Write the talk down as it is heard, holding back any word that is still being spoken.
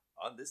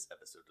On this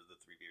episode of the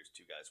Three Beers,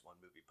 Two Guys,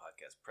 One Movie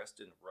podcast,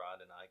 Preston,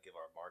 Rod, and I give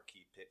our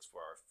marquee picks for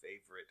our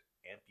favorite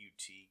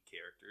amputee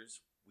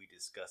characters. We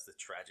discuss the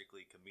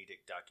tragically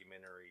comedic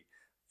documentary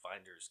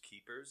Finders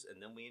Keepers,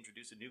 and then we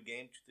introduce a new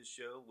game to the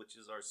show, which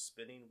is our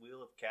spinning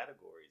wheel of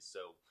categories.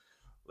 So,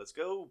 let's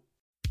go!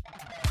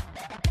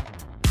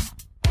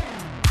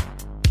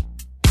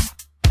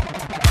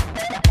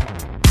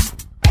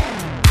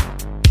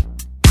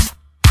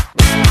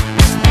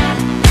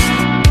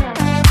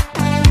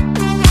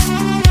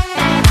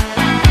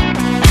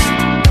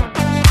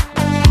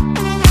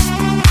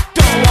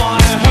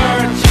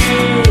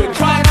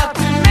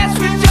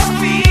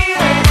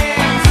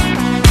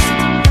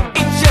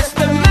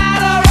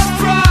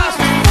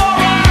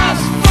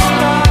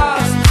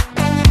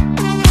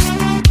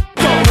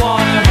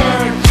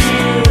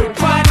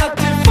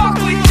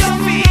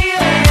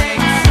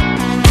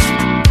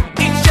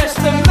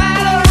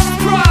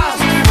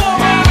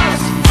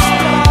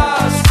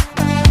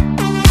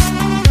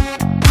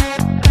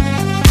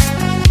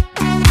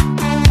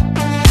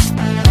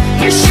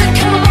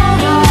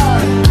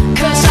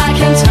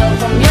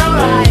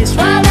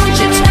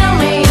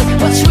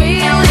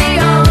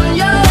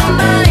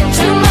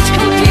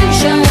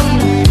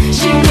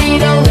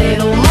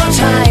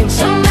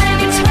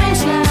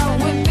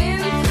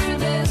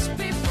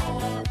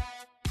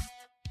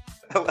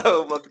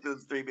 Hello, welcome to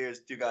the Three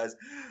Beers, Two Guys,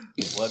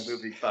 One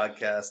Movie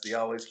podcast, the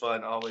always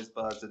fun, always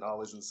buzz, and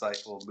always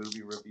insightful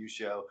movie review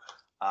show.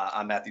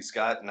 I'm Matthew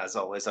Scott, and as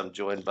always, I'm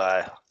joined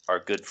by our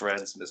good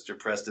friends, Mr.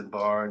 Preston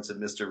Barnes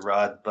and Mr.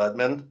 Rod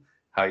Budman.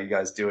 How are you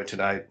guys doing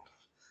tonight?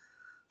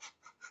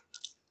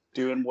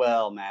 Doing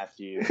well,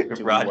 Matthew.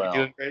 Rod, well.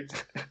 you doing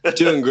great?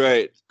 Doing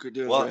great.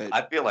 Doing well, great.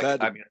 I feel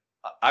like,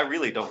 I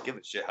really don't give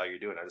a shit how you're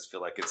doing. I just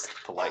feel like it's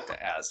polite to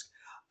ask.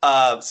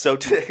 So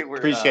today we're...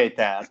 Appreciate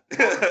that.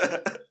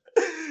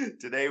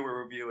 Today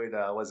we're reviewing,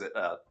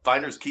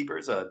 Finders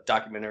Keepers, a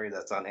documentary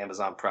that's on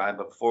Amazon Prime.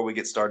 But before we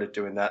get started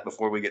doing that,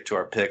 before we get to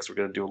our picks, we're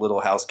going to do a little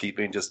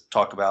housekeeping, just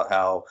talk about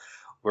how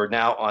we're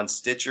now on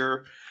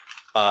Stitcher,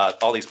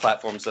 all these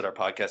platforms that our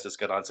podcast has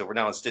got on. So we're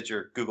now on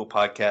Stitcher, Google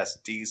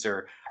Podcasts,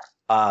 Deezer,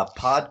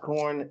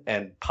 Podcorn,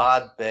 and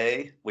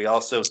Podbay. We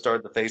also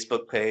started the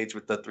Facebook page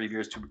with the Three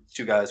Beers,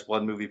 Two Guys,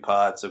 One Movie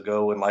Pod. So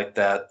go and like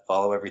that,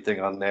 follow everything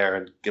on there,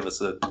 and give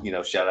us a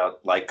shout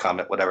out, like,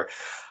 comment, whatever.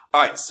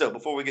 All right, so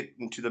before we get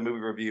into the movie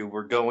review,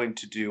 we're going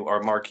to do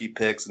our marquee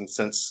picks, and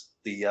since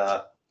the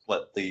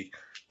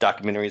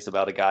documentary is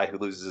about a guy who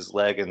loses his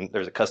leg and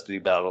there's a custody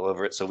battle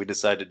over it, so we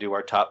decided to do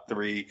our top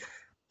three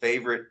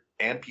favorite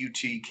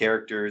amputee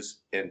characters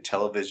in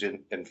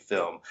television and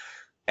film.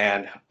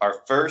 And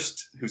our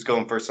first, who's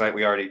going first tonight,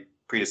 we already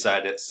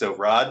pre-decided it. So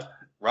Rod,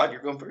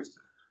 you're going first?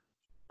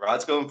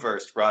 Rod's going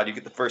first. Rod, you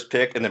get the first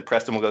pick, and then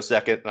Preston will go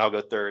second, and I'll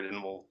go third,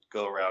 and we'll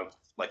go around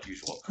like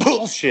usual.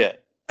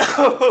 Bullshit.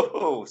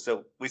 Oh,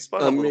 so we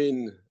spun. I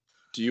mean,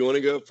 do you want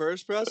to go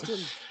first, Preston?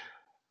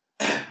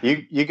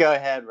 You go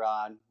ahead,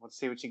 Rod. Let's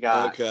see what you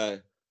got. Okay.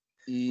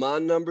 My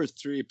number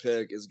 3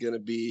 pick is going to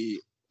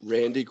be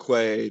Randy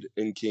Quaid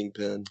in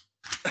Kingpin.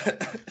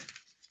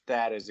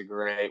 That is a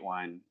great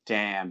one.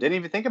 Damn, didn't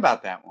even think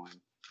about that one.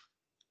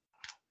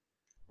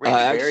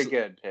 Very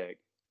good pick.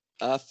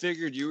 I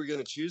figured you were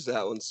going to choose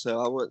that one, so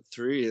I went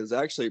 3. It was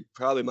actually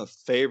probably my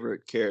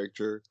favorite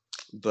character,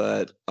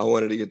 but I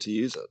wanted to get to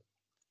use it.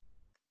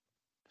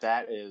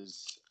 That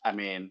is,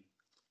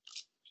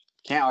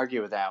 can't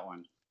argue with that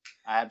one.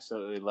 I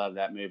absolutely love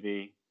that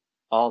movie.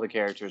 All the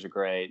characters are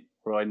great.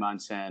 Roy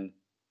Munson.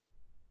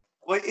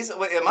 Wait,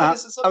 am I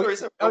missing something? Or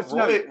is it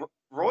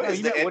Roy?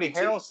 You meant Woody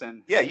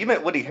Harrelson. Yeah, you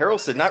meant Woody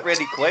Harrelson, not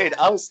Randy Quaid.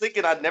 I was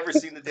thinking I'd never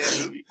seen the damn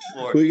movie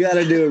before. We got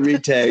to do a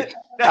retake.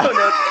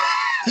 No.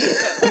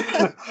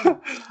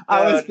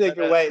 I was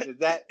thinking, wait, is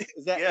that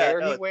hair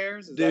he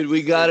wears? Dude,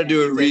 we got to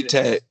do a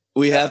retake.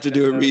 We have to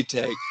do a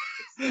retake.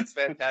 It's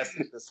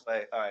fantastic this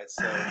way. All right,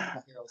 so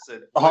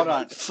Harrelson. Hold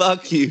on.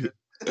 Fuck you.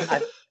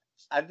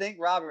 I think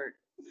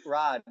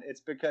Rod, it's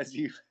because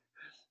you've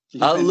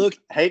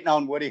hating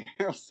on Woody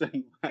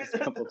Harrelson last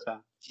couple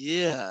times.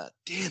 Yeah,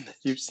 damn it.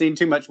 You've seen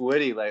too much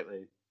Woody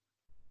lately.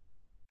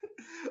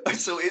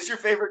 So is your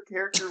favorite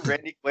character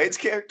Randy Quaid's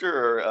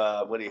character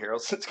or Woody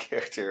Harrelson's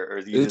character? Or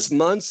it's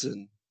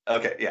Munson.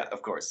 Okay, yeah,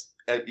 of course.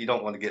 You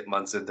don't want to get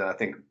Munson. I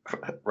think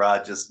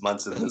Rod just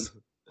Munson this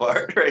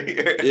part right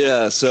here.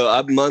 Yeah, so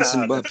I've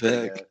Munson my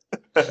pick.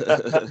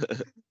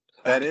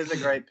 That is a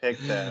great pick,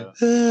 though.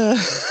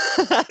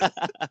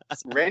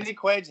 Randy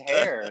Quaid's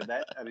hair.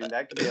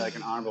 That could be like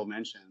an honorable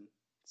mention.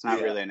 It's not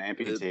really an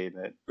amputee,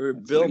 but or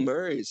Bill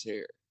Murray's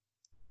hair.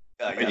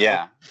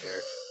 Yeah.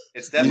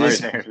 It's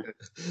definitely.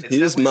 You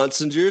just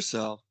Munsoned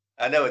yourself.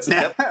 I know it's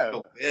definitely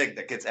a wig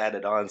that gets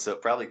added on, so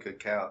it probably could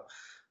count.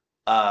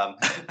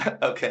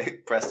 Okay,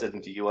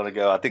 Preston, do you want to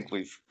go? I think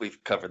we've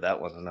covered that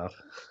one enough.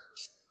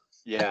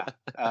 Yeah,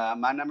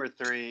 my number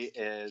 3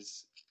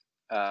 is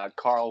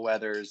Carl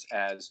Weathers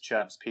as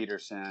Chubbs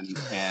Peterson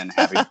and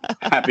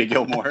Happy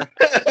Gilmore.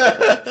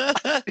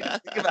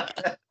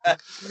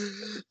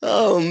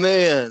 Oh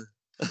man,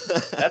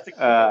 that's a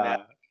good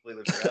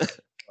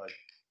one.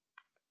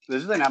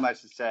 there's really not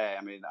much to say.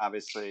 I mean,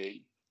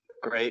 obviously,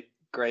 great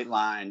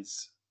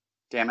lines.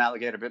 Damn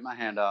alligator bit my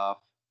hand off.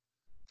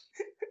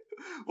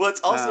 Well,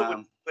 it's also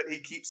when he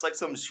keeps like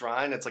some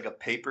shrine. It's like a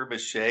paper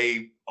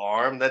mache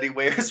arm that he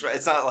wears.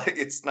 Right?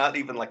 It's not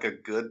even like a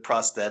good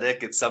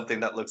prosthetic. It's something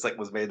that looks like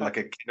was made in like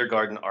a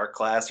kindergarten art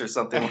class or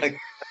something like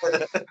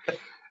that.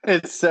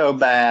 It's so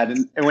bad.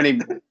 And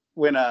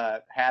when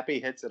Happy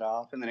hits it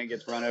off and then it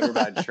gets run over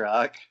by a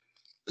truck,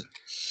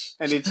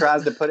 and he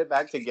tries to put it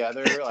back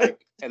together,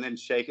 like, and then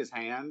shake his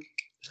hand,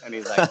 and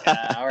he's like,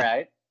 all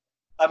right.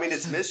 I mean,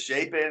 it's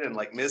misshapen and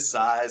like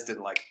missized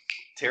and like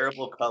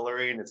terrible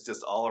coloring. It's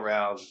just all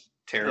around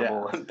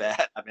terrible and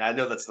bad. I mean, I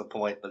know that's the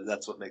point, but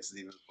that's what makes it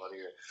even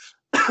funnier.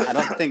 I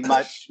don't think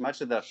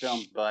much of the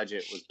film's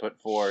budget was put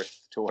forth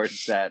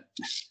towards that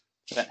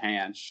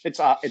hand. It's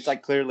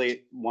like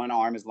clearly one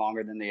arm is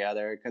longer than the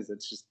other because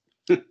it's just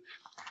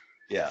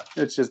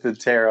it's just a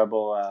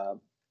terrible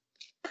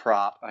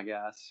prop, I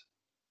guess.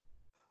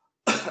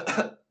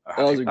 All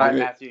right,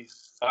 Matthew.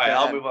 All right,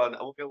 I'll move on.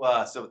 We'll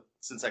go. So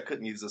since I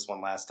couldn't use this one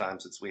last time,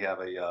 since we have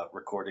a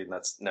recording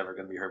that's never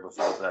going to be heard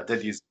before, but I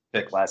did use the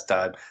pick last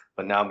time,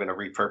 but now I'm going to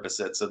repurpose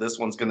it. So this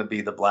one's going to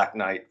be the Black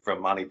Knight from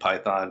Monty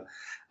Python.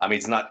 I mean,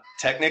 he's not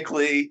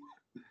technically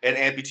an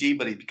amputee,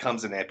 but he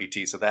becomes an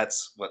amputee. So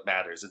that's what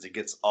matters, is he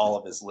gets all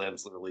of his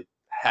limbs literally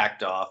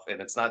hacked off.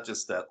 And it's not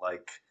just that,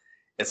 like,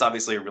 it's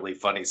obviously a really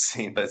funny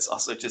scene, but it's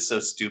also just so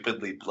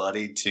stupidly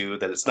bloody too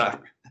that it's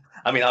not.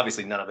 I mean,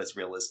 obviously none of it's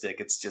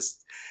realistic. It's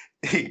just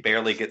he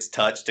barely gets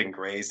touched and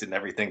grazed and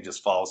everything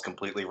just falls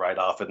completely right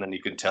off. And then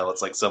you can tell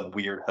it's like some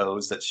weird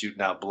hose that's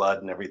shooting out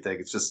blood and everything.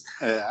 It's just,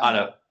 I don't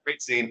know,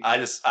 great scene.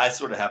 I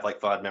sort of have like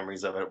fond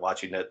memories of it,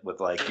 watching it with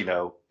like, you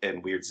know,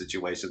 in weird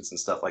situations and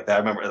stuff like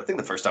that. I think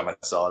the first time I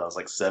saw it, I was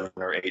like 7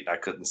 or 8 and I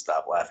couldn't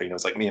stop laughing. It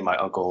was like me and my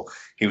uncle,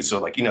 he was sort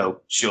of like, you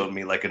know, showing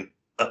me like a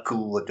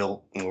cool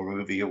adult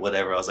movie or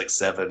whatever. I was like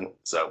 7.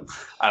 So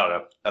I don't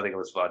know. I think it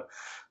was fun.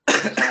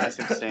 That's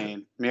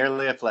insane.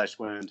 Merely a flesh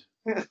wound.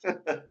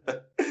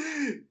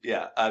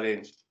 Yeah, I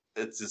mean,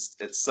 it's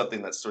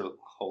something that sort of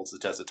holds the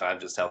test of time,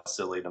 just how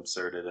silly and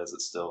absurd it is.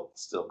 It's still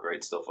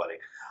great, still funny.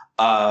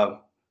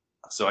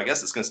 So I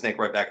guess it's going to snake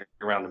right back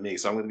around to me.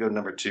 So I'm going to go to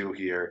number 2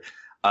 here.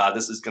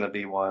 This is going to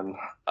be one.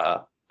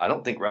 I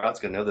don't think Rod's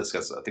going to know this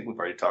because I think we've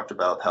already talked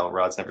about how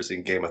Rod's never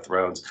seen Game of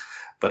Thrones.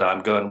 But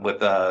I'm going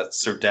with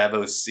Sir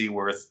Davos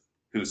Seaworth,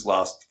 who's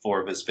lost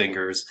 4 of his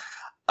fingers.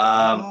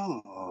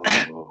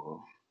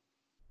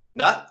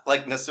 Not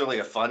like necessarily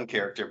a fun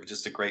character, but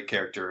just a great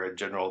character in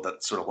general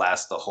that sort of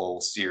lasts the whole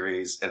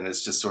series. And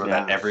it's just sort of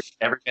that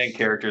everyday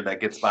character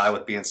that gets by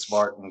with being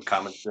smart and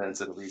common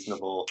sense and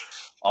reasonable,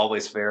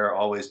 always fair,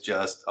 always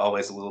just,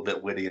 always a little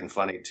bit witty and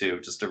funny too.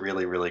 Just a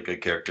really, really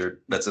good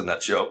character that's in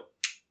that show.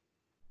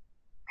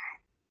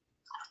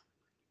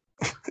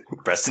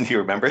 Preston, do you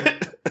remember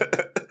it?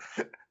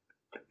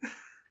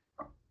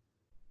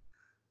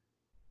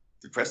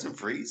 Did Preston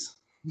freeze?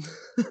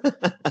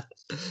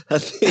 I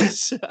think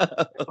so.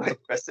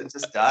 Wait, Preston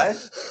just died?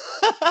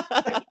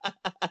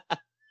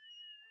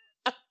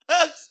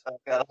 I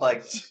gotta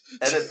like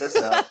edit this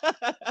out.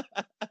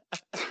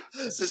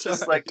 This is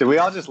just like, did we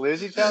all just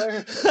lose each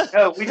other?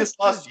 No, we just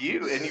lost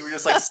you, and you were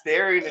just like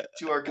staring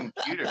into our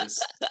computers,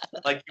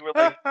 like you were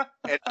like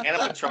an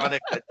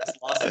animatronic that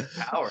just lost its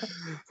power.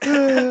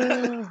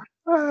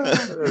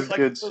 Like,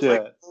 good shit.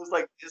 It was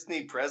like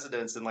Disney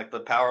presidents, and like the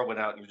power went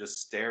out, and you're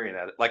just staring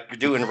at it, like you're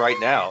doing right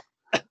now.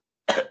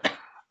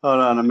 Hold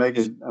on, I'm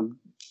making.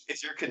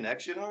 Is your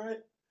connection all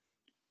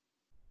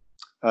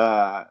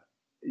right?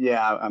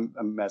 Yeah,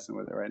 I'm messing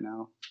with it right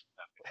now.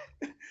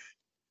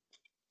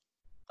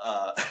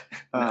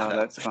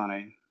 That's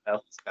funny. That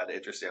was kind of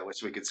interesting. I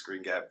wish we could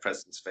screen cap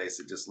Preston's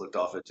face. It just looked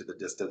off into the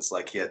distance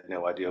like he had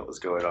no idea what was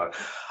going on.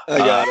 I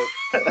got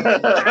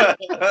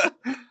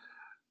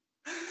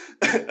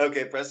it.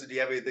 Okay, Preston, do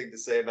you have anything to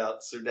say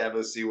about Sir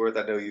Davos Seaworth?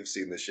 I know you've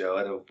seen the show.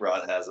 I know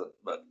Rod hasn't,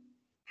 but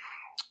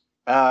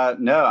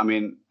no, I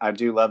mean, I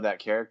do love that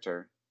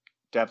character.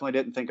 Definitely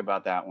didn't think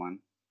about that one.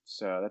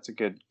 So that's a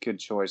good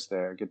choice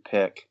there. Good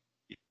pick.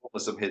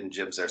 With some hidden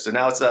gems there. So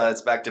now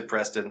it's back to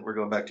Preston. We're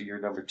going back to your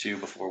number 2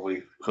 before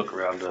we hook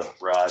around to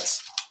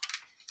Rod's.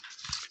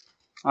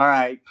 All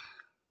right.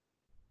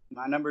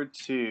 My number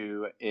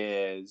 2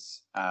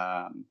 is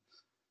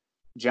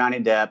Johnny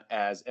Depp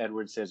as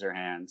Edward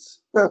Scissorhands.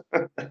 I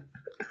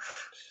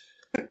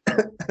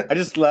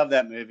just love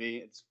that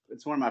movie.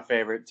 It's one of my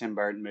favorite Tim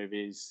Burton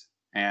movies.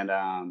 And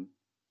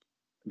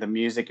the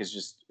music is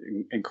just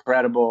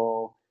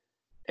incredible.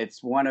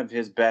 It's one of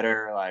his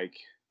better, like,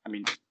 I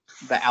mean,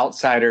 The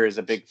Outsider is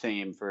a big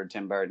theme for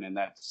Tim Burton, and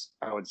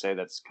I would say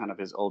that's kind of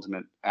his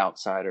ultimate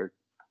outsider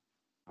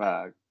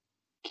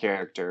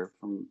character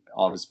from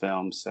all of his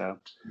films. So,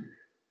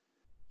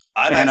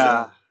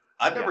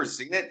 I've never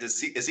seen it.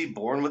 Is he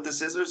born with the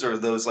scissors, or are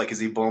those like, is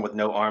he born with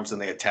no arms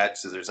and they attach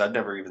scissors? I've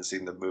never even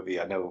seen the movie.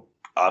 I know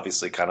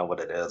obviously kind of what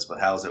it is, but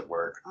how does it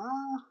work?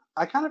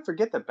 I kind of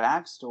forget the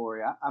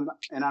backstory.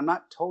 I'm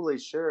not totally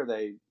sure.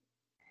 They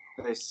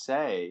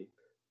say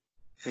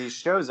he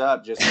shows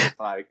up just with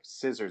like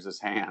scissors as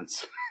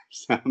hands.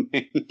 So, I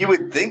mean, You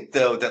would think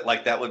though that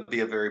like that would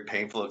be a very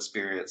painful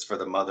experience for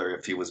the mother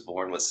if he was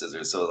born with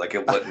scissors. So like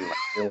it wouldn't like,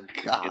 really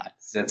make God.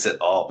 sense at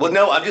all. Well,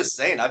 no, I'm just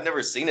saying I've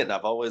never seen it, and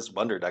I've always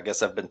wondered. I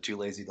guess I've been too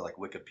lazy to like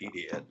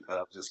Wikipedia it, but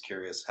I'm just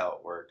curious how it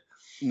worked.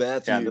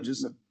 Matthew,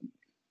 Yeah,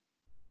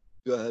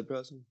 go ahead,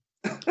 Preston.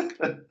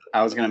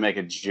 I was gonna make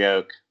a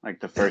joke. Like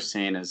the first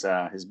scene is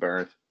his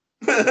birth.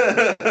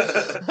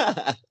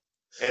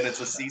 And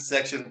it's a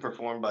C-section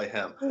performed by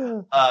him.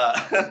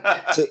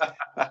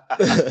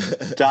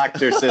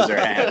 Dr.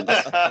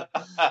 Scissorhands.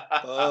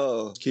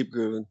 Oh, keep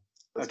grooving.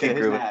 Let's Okay, keep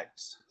who's grooving.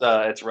 next?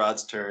 It's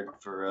Rod's turn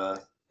for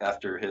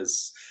after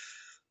his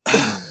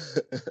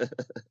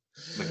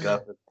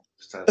MacGuffin.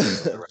 All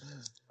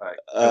right,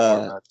 go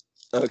for it, Rod.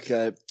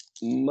 Okay,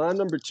 my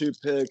number 2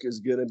 pick is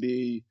gonna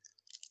be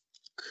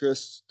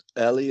Chris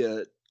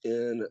Elliott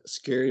in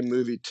Scary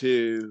Movie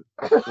 2.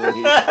 When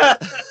he,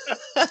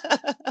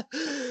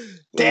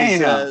 when he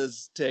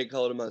says, "Take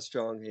hold of my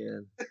strong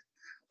hand."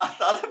 I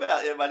thought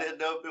about him. I didn't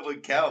know if it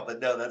would count, but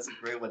no, that's a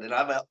great one. And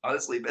I've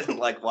honestly been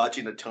like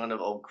watching a ton of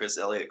old Chris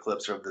Elliott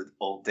clips from the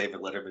old David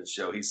Letterman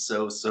show. He's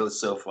so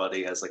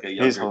funny as like a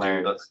younger dude.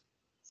 hilarious.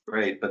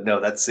 Great, but no,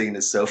 that scene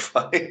is so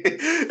funny.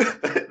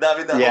 I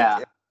mean, that Yeah.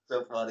 whole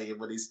so funny. And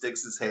when he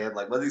sticks his hand,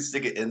 like when he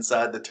stick it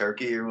inside the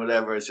turkey or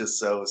whatever, it's just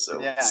so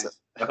Yeah.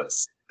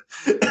 gross.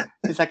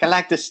 He's like, I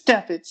like to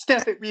stuff it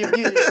real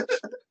good.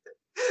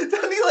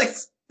 Don't he like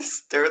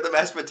stir the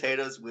mashed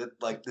potatoes with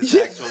like this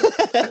actual?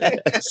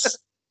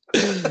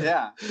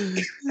 Yeah.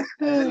 And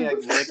then he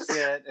like licks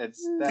it.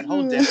 It's that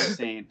whole dinner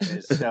scene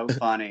is so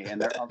funny,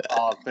 and they're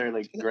all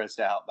clearly grossed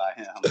out by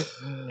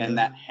him and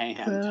that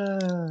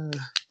hand.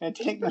 And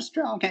take my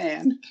strong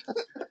hand.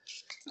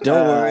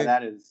 Don't worry.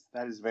 That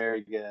is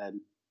very good.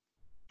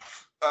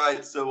 All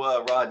right, so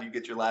Rod, you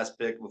get your last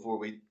pick before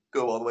we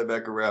go all the way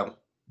back around.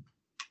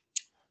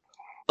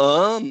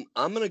 I'm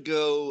gonna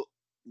go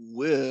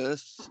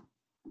with.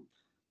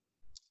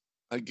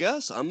 I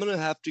guess I'm gonna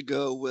have to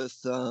go with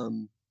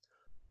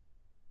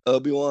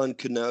Obi-Wan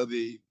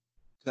Kenobi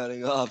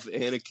cutting off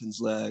Anakin's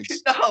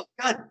legs. Oh,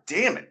 god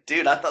damn it,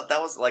 dude! I thought that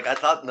was like I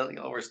thought none of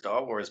y'all were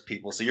Star Wars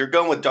people, so you're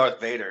going with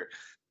Darth Vader.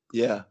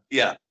 Yeah,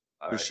 Yeah,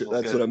 all for right, sure.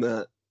 well, That's good. what I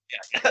meant.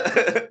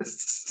 Yeah.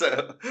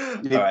 So,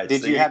 Did, all right.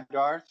 did so you have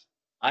Darth?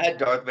 I had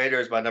Darth Vader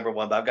as my number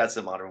 1, but I've got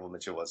some honorable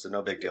mention ones, so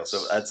no big deal.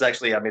 So that's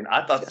actually, I mean,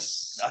 I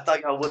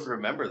thought y'all wouldn't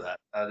remember that.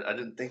 I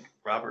didn't think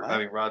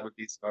Rod would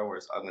be Star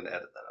Wars. I'm going to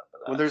edit that up. For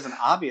that. Well, there's an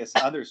obvious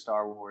other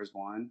Star Wars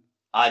one.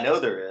 I know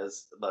there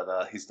is, but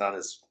he's not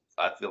as.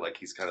 I feel like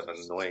he's kind of an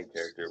annoying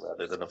character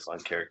rather than a fun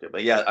character.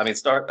 But yeah, I mean,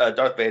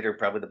 Darth Vader,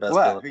 probably the best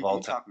What? villain Who of are all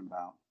you time. talking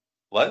about?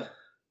 What?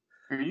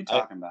 Who are you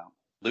talking about?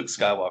 Luke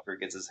Skywalker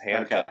gets his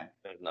hand Okay. cut.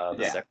 And,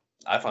 Yeah.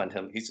 I find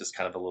him. He's just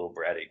kind of a little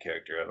bratty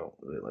character. I don't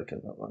really like him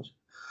that much.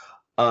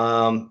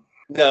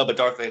 No, but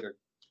Darth Vader,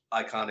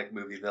 iconic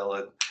movie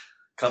villain,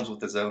 comes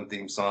with his own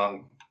theme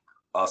song,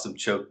 awesome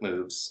choke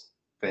moves,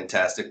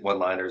 fantastic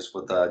one-liners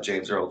with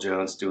James Earl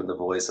Jones doing the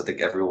voice. I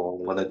think everyone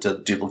wanted to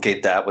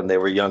duplicate that when they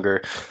were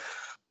younger.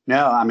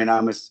 No, I mean, I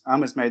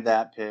almost made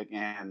that pick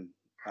and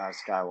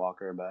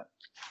Skywalker, but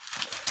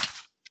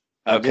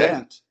I Okay.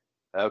 didn't.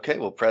 Okay,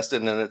 well,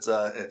 Preston, and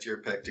it's your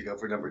pick to go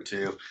for number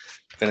 2.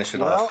 Finish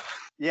it Well,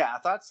 off. yeah, I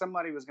thought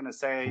somebody was going to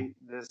say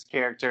this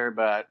character,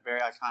 but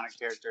very iconic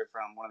character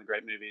from one of the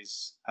great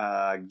movies,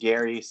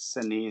 Gary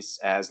Sinise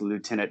as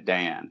Lieutenant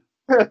Dan.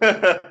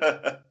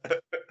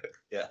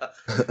 Yeah.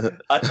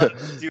 I thought it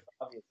was too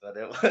obvious. I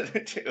didn't want to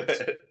do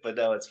it, but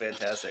no, it's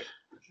fantastic.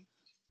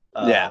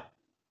 Yeah.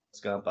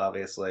 Gump,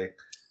 obviously,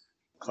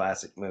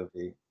 classic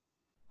movie,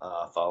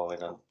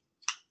 following a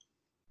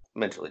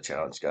mentally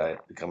challenged guy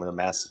becoming a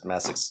massive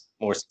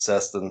more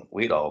success than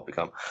we'd all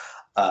become.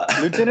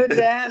 Lieutenant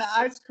Dan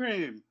ice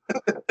cream.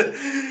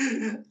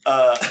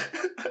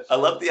 I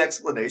love the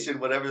explanation,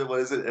 whatever, what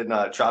is it, in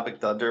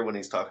Tropic Thunder when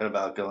he's talking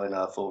about going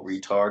full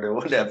retard or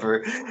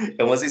whatever.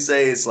 And what's he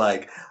say? It's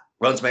like,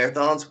 runs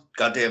marathons,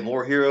 goddamn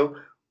war hero,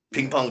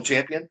 ping pong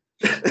champion.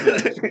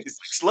 He's like,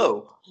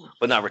 slow,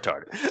 but not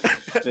retarded.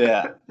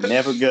 Yeah,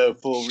 never go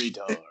full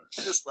retard.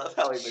 I just love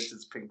how he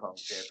mentions ping pong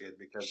champion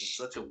because it's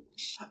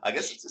I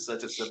guess it's just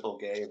such a simple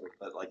game,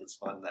 but like it's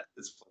funny that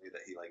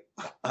he like,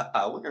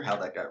 I wonder how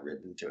that got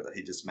written into it, that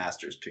he just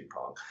masters ping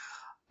pong.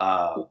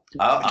 I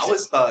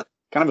always thought,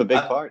 Kind of a big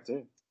part,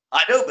 too.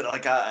 I know, but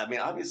like, I mean,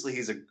 obviously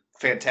he's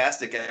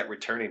fantastic at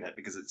returning it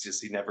because it's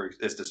just, he never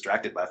is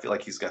distracted, but I feel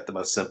like he's got the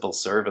most simple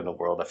serve in the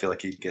world. I feel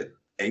like he'd get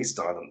aced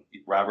on him.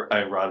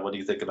 Rod, what do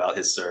you think about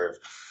his serve?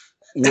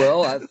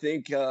 Well, I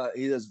think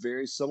he has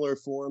very similar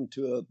form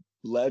to a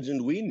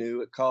legend we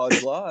knew at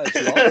College Lodge,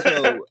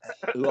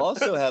 who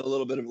also had a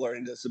little bit of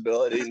learning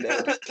disability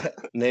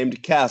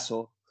named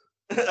Castle.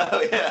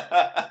 Oh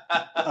yeah.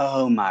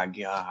 Oh my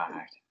God!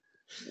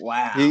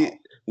 Wow. He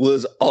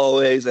was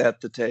always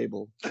at the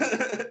table,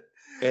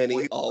 and he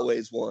Well,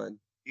 always won.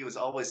 he was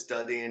always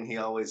studying. He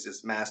always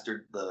just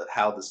mastered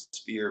how the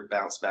spear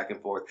bounced back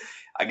and forth.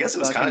 I guess it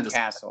was kind of just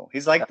Castle.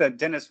 He's like the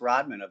Dennis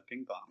Rodman of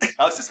ping pong.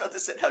 I was just about to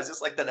say, I was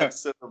just like that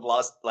episode of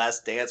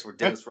Last Dance where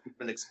Dennis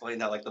Rodman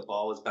explained how like the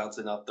ball was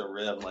bouncing off the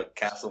rim, like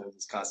Castle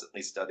was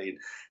constantly studying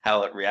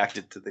how it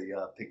reacted to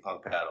the ping pong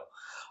paddle.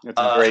 It's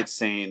a great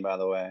scene, by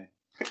the way.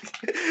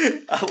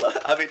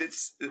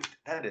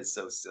 That is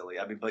so silly.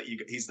 I mean, but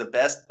he's the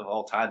best of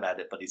all time at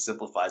it, but he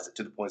simplifies it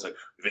to the point. It's like,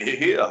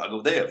 here, I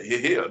go there,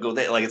 here, I go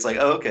there. Like, it's like,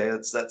 oh, okay,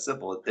 it's that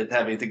simple. It didn't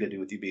have anything to do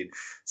with you being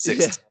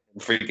 6'10",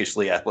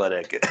 freakishly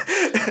athletic.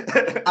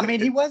 I mean,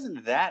 he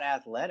wasn't that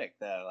athletic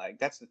though. Like,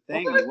 that's the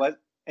thing.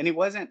 He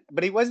wasn't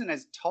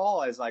as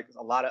tall as like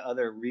a lot of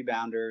other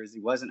rebounders.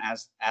 He wasn't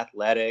as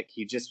athletic.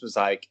 He just was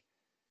like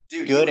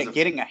good at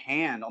getting a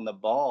hand on the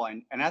ball.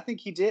 And I think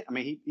he did. I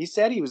mean, he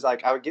said he was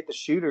like, I would get the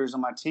shooters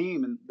on my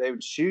team and they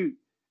would shoot.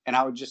 And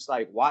I would just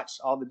like watch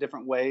all the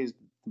different ways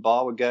the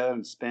ball would go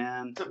and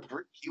spin.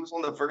 He was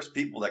one of the first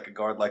people that could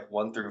guard like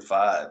 1 through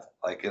 5,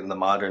 like in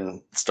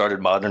the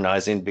started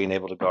modernizing, being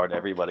able to guard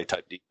everybody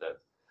type defense.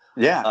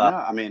 Yeah.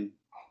 I mean,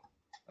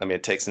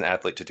 it takes an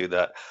athlete to do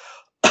that.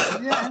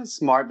 Yeah,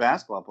 smart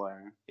basketball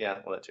player. Yeah,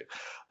 well, that too.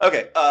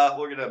 Okay,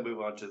 we're gonna move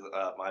on to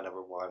my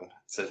number one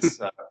since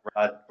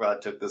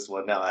Rod took this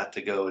one. Now I have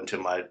to go into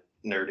my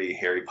nerdy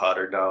Harry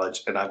Potter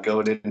knowledge, and I'm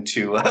going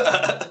into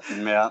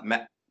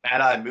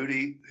Mad-Eye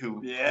Moody,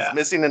 who is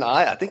missing an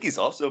eye. I think he's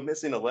also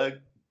missing a leg.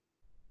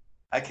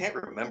 I can't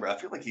remember. I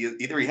feel like he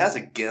has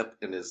a gimp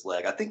in his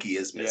leg. I think he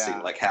is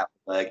missing like half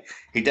a leg.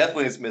 He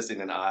definitely is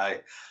missing an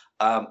eye.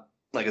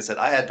 Like I said,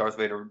 I had Darth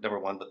Vader number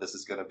one, but this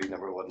is going to be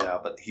number one now.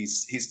 But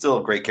he's still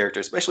a great character,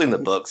 especially in the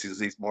books.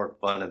 He's more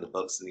fun in the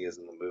books than he is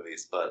in the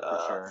movies. But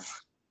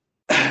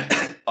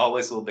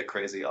always a little bit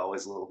crazy,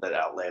 always a little bit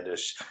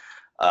outlandish.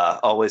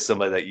 Always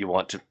somebody that you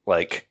want to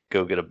like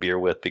go get a beer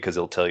with because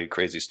he'll tell you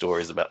crazy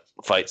stories about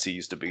fights he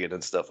used to be in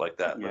and stuff like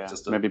that. Yeah, but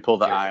just maybe pull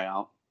the eye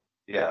out.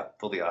 Yeah,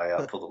 pull the eye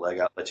out, pull the leg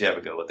out, let you have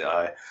a go with the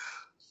eye.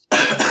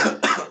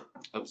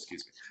 Oh,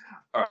 excuse me.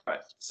 All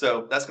right,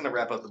 so that's going to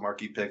wrap up the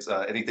marquee picks.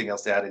 Anything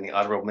else to add? Any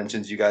honorable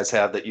mentions you guys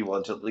have that you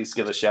want to at least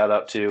give a shout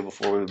out to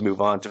before we move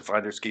on to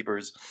Finders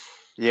Keepers?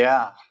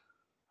 Yeah,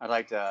 I'd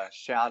like to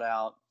shout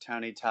out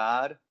Tony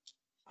Todd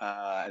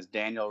as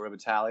Daniel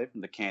Ribitali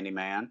from The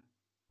Candyman.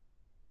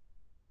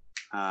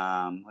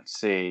 Let's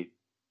see.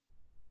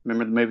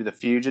 Remember the movie The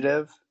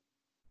Fugitive?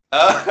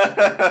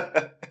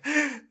 The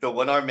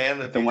one-armed man.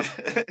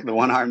 The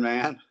one-armed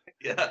man.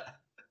 Yeah.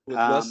 With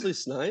Wesley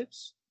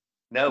Snipes?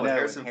 No, with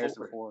Harrison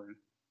Ford.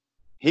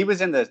 He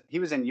was in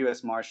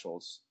U.S.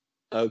 Marshals.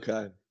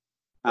 Okay.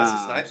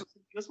 Wesley Snipes was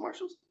in U.S.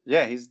 Marshals?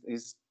 Yeah, he's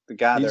the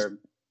guy there.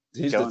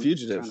 He's the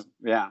fugitive.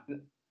 Yeah.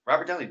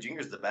 Robert Downey Jr.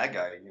 is the bad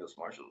guy in U.S.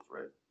 Marshals,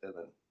 right? And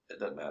then it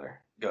doesn't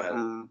matter. Go ahead.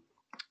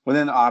 Well,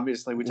 then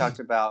obviously we talked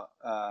about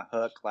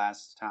Hook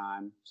last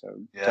time, so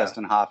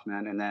Dustin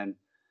Hoffman, and then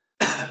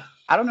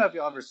I don't know if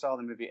you ever saw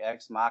the movie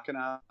Ex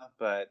Machina,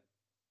 but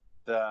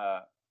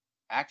the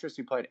actress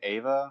who played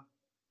Ava,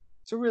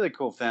 it's a really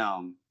cool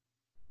film.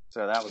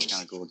 So that was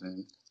kind of cool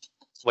too.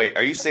 Wait,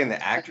 are you saying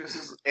the actress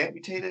is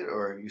amputated,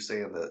 or are you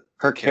saying that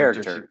her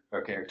character?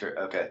 Her character.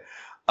 Okay.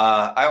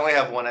 I only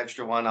have one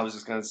extra one. I was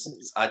just gonna.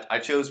 I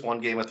chose one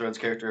Game of Thrones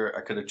character.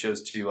 I could have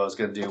chose two. I was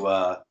gonna do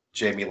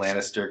Jaime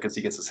Lannister because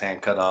he gets his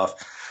hand cut off.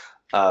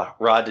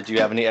 Rod, did you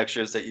have any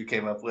extras that you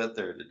came up with,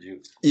 or did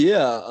you?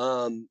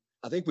 Yeah.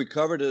 I think we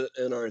covered it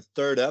in our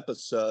third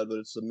episode, but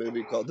it's a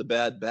movie called The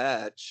Bad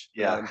Batch.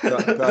 Yeah.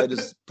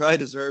 Probably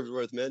deserves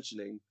worth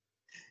mentioning.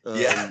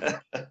 I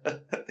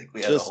think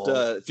we had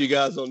if you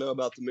guys don't know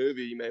about the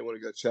movie, you may want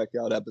to go check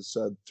out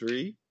episode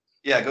 3.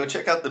 Yeah, go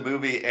check out the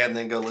movie and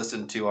then go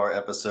listen to our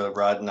episode.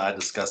 Rod and I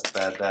discussed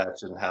Bad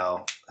Batch and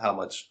how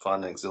much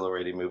fun and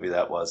exhilarating movie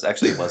that was.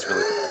 Actually, it was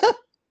really good.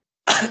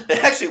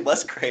 It actually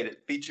was great.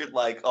 It featured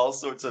like all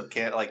sorts of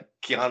like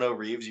Keanu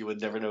Reeves. You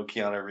would never know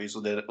Keanu Reeves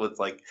was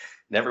like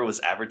never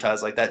was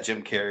advertised like that.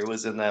 Jim Carrey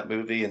was in that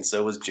movie, and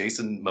so was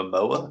Jason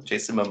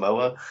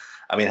Momoa.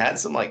 I mean, it had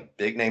some like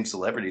big name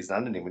celebrities, and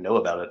I didn't even know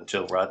about it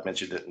until Rod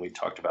mentioned it and we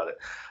talked about it.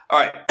 All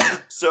right,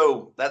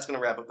 so that's going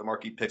to wrap up the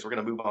marquee picks. We're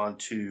going to move on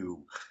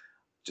to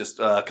just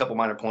a couple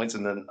minor points,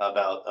 and then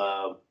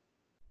about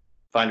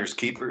Finders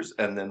Keepers,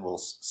 and then we'll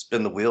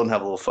spin the wheel and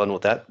have a little fun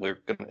with that. We're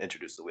going to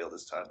introduce the wheel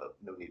this time, but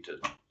no need to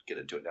get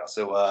into it now.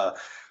 So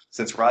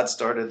since Rod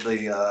started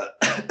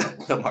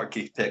the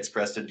marquee picks,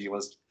 Preston, do you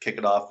want to kick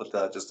it off with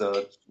just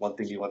one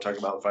thing you want to talk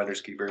about with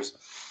Finders Keepers?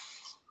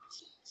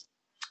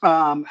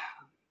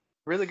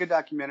 Really good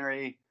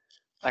documentary.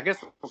 I guess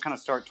we'll kind of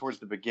start towards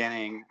the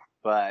beginning,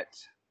 but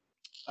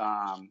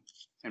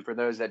and for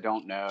those that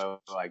don't know,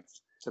 like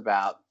it's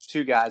about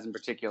two guys in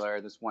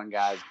particular. This one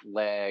guy's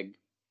leg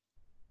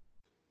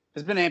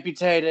has been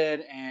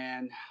amputated,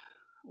 and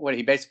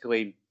he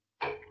basically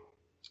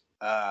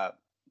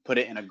put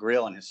it in a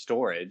grill in his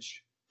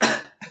storage,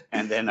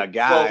 and then a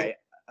guy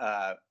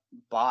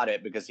bought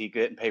it because he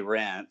couldn't pay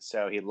rent,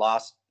 so he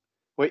lost.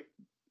 Wait,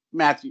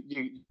 Matthew,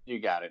 you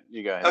got it.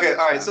 You go ahead. Okay,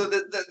 all right. So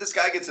this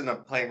guy gets in a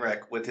plane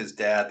wreck with his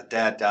dad. The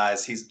dad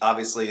dies. He's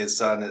obviously his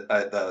son.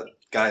 The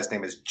guy's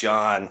name is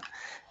John.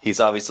 He's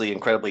obviously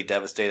incredibly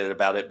devastated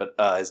about it. But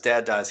his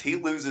dad dies. He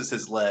loses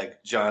his leg.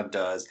 John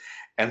does,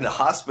 and the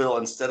hospital,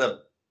 instead of,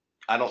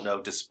 I don't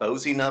know,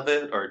 disposing of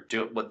it or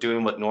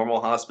doing what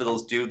normal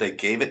hospitals do, they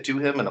gave it to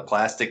him in a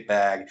plastic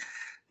bag,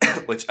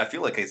 which I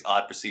feel like is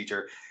odd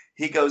procedure.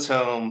 He goes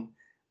home,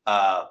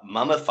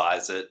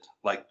 mummifies it,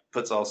 like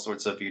puts all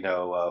sorts of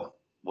chemicals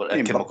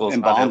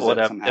on it,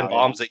 whatever,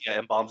 embalms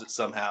it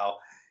somehow,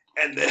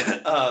 and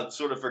then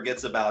sort of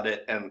forgets about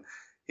it, and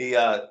he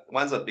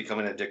winds up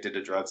becoming addicted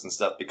to drugs and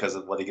stuff because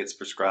of what he gets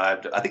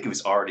prescribed. I think he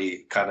was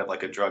already kind of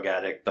like a drug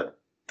addict, but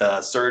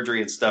the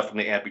surgery and stuff from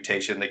the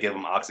amputation, they give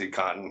him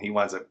OxyContin. He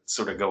winds up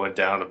sort of going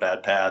down a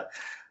bad path,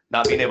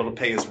 not being able to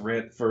pay his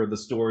rent for the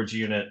storage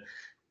unit,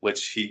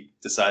 which he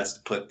decides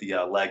to put the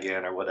leg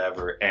in or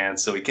whatever. And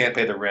so he can't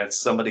pay the rent.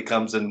 Somebody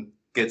comes and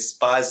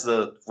buys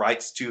the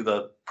rights to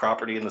the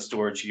property in the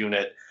storage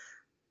unit.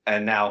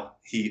 And now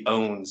he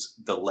owns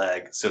the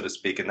leg, so to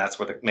speak. And that's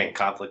where the main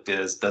conflict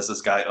is. Does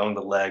this guy own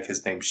the leg?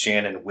 His name's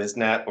Shannon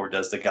Wisnat, or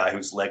does the guy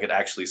whose leg it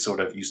actually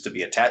sort of used to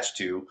be attached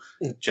to,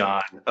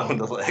 John, own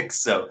the leg?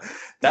 So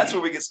that's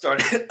where we get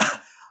started.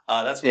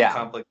 That's where the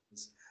conflict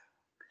is.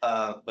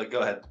 But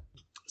go ahead.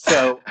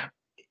 So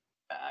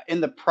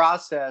in the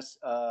process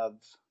of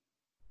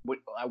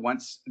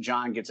once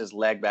John gets his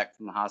leg back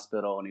from the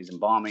hospital and he's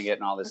embalming it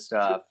and all this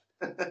stuff,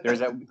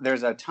 there's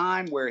a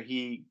time where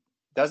he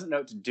doesn't know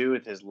what to do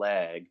with his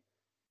leg,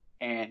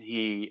 and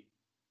he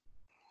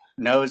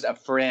knows a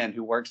friend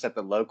who works at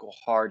the local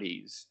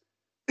Hardee's,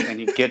 and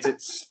he gets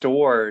it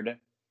stored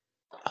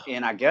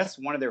in, I guess,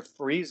 one of their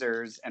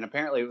freezers, and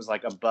apparently it was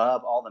like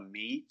above all the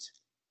meat.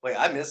 Wait,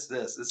 I missed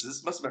this.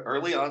 This must have been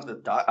early on the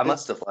doc. I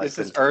must have This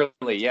is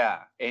early,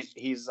 yeah. And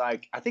he's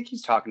like, I think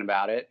he's talking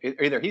about it.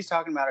 Either he's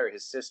talking about it or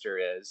his sister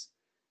is.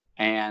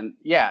 And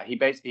yeah, he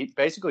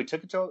basically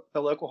took it to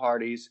the local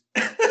Hardee's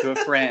to a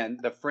friend.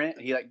 The friend,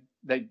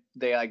 they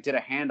did a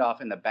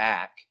handoff in the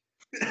back,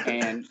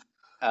 and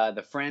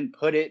the friend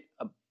put it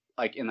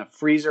like in the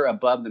freezer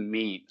above the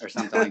meat or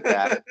something like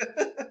that.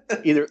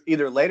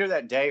 Either later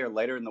that day or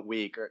later in the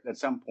week or at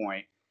some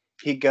point,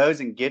 he goes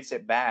and gets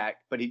it back,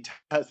 but he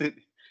doesn't.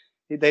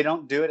 They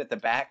don't do it at the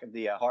back of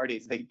the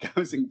Hardee's. They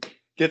goes and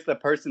gets the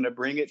person to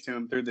bring it to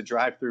him through the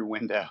drive-through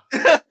window.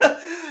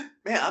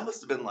 Man, I must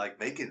have been like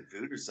making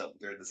food or something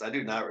during this. I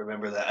do not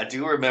remember that. I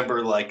do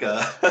remember like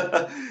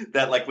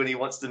that, like when he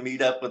wants to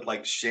meet up with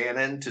like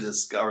Shannon to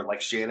discuss, or like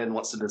Shannon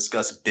wants to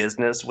discuss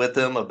business with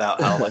him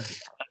about how like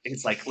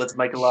it's like, let's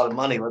make a lot of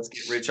money, let's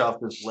get rich off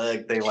this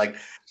leg.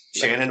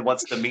 Shannon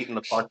wants to meet in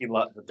the parking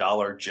lot of the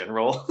Dollar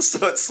General,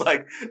 so it's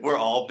like where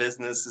all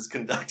business is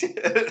conducted.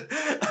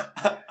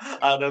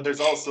 I don't know. There's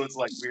all sorts of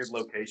like weird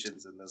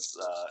locations in this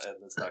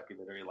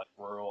documentary, like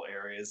rural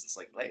areas. It's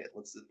like, hey,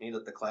 let's meet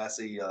at the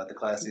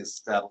classiest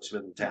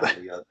establishment in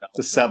town,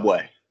 the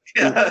Subway.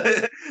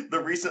 Yeah,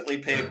 the recently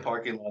paved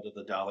parking lot of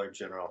the Dollar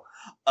General.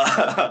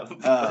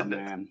 Oh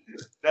man!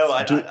 No,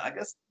 I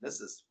guess this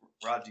is.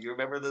 Rod, do you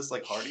remember this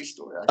like Hardy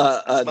story?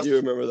 I do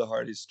remember the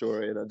Hardy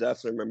story, and I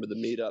definitely remember the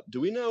meetup. Do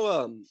we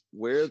know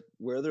where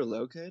they're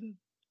located?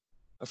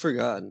 I've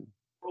forgotten.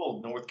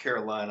 Rural North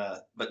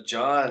Carolina, but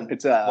John.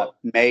 It's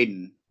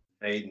Maiden,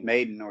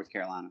 North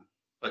Carolina.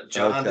 But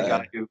John,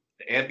 the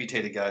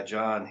amputated guy,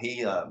 John,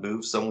 he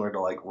moved somewhere to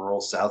like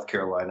rural South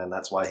Carolina, and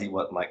that's why he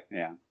wasn't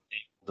able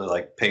to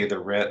like pay the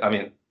rent. I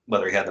mean,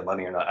 whether he had the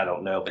money or not, I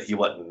don't know, but he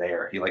wasn't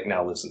there. He like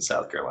now lives in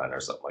South Carolina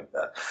or something like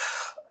that.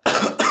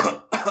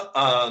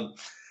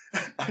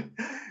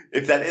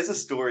 If that is a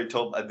story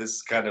told,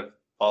 this kind of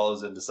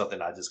follows into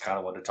something I just kind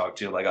of want to talk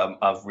to, like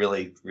a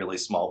really, really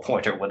small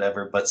point or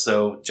whatever. But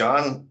so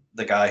John,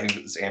 the guy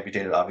who's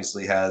amputated,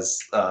 obviously has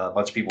a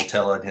bunch of people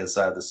telling his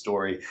side of the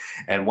story.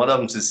 And one of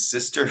them's his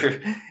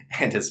sister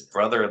and his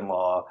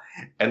brother-in-law.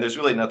 And there's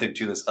really nothing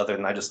to this other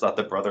than I just thought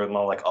the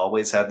brother-in-law like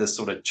always had this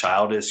sort of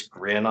childish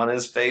grin on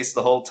his face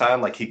the whole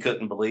time. Like he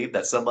couldn't believe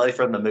that somebody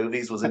from the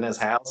movies was in his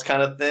house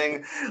kind of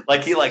thing.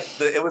 Like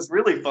it was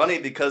really funny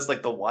because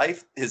like the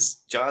wife,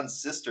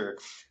 John's sister,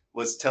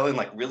 was telling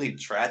like really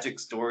tragic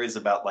stories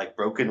about like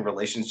broken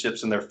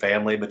relationships in their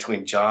family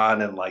between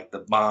John and like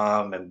the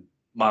mom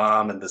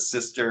and the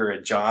sister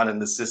and John and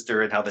the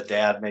sister, and how the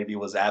dad maybe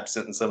was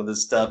absent and some of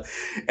this stuff.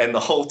 And the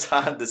whole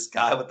time this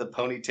guy with the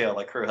ponytail,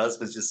 like her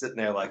husband's just sitting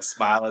there like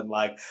smiling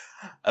like,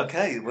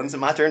 okay, when's it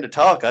my turn to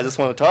talk? I just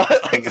want to talk.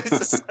 Like, it's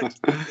just like,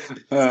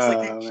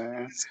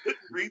 man. You could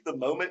read the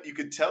moment. You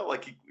could tell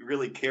like he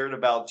really cared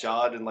about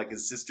John and like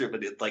his sister,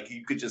 but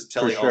you could just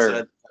tell also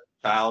had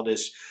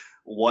childish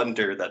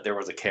wonder that there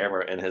was a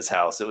camera in his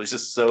house. It was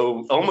just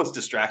so almost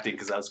distracting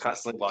because I was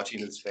constantly watching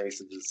his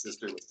face as his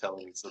sister was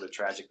telling me sort of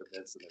tragic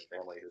events in their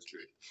family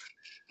history.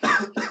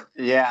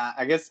 Yeah,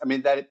 I guess, I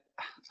mean,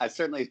 I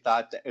certainly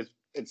thought that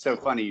it's so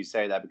funny you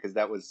say that, because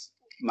that was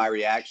my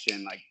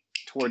reaction, like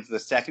towards the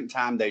second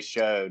time they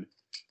showed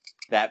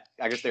that.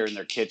 I guess they were in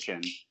their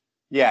kitchen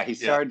Yeah, he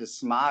started to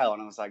smile,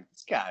 and I was like,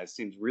 this guy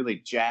seems really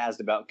jazzed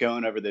about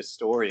going over this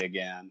story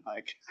again.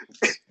 Like,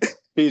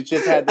 he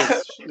just had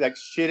this like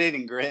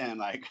shit-eating grin,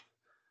 like,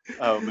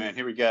 oh man,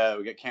 here we go.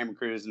 We got Cameron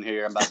Cruz in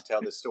here. I'm about to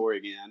tell this story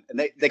again. And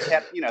they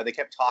kept, they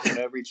kept talking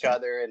over each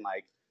other, and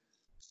like,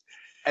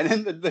 and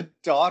then the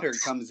daughter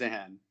comes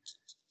in,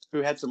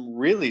 who had some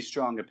really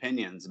strong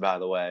opinions, by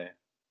the way.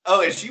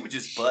 Oh, and she would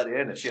just butt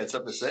in if she had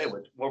something to say,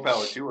 which more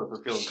power to her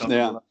for feeling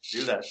comfortable enough to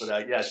do that.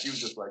 But yeah, she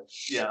was just like,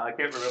 I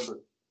can't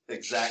remember the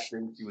exact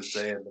thing she was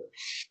saying, but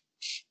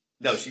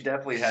no, she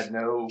definitely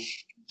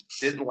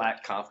didn't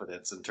lack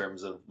confidence in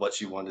terms of what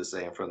she wanted to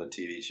say in front of the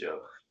TV show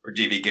or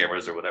TV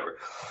cameras or whatever.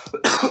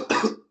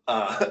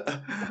 All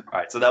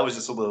right, so that was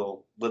just a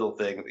little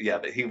thing. Yeah,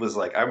 but he was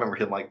like, I remember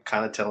him like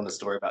kind of telling the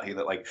story about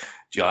that like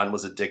John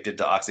was addicted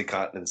to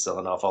OxyContin and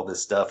selling off all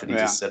this stuff, and he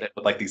just said it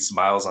with like these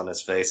smiles on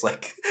his face,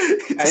 like.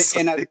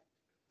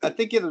 I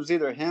think it was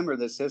either him or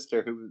the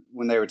sister who,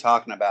 when they were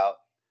talking about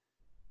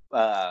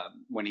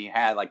when he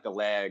had like the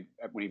leg,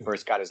 when he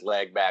first got his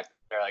leg back,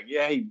 they're like,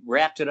 yeah, he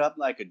wrapped it up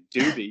like a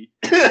doobie.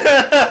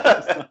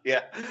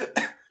 Yeah.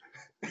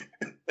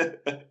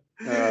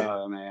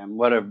 Oh man,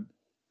 what a.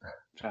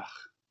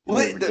 Well,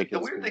 the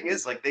weird thing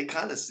is, like, they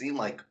kind of seem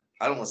like,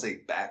 I don't want to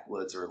say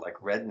backwoods or like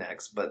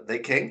rednecks, but they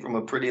came from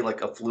a pretty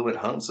like affluent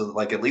home. So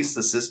like at least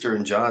the sister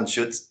and John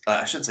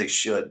I shouldn't say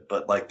should,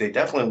 but like they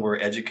definitely were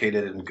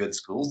educated in good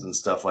schools and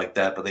stuff like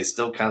that. But they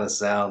still kind of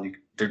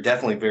they're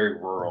definitely very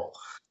rural.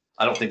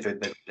 I don't think they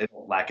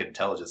don't lack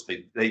intelligence, but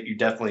they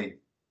definitely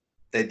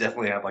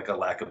have like a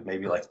lack of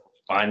maybe like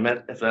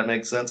refinement, if that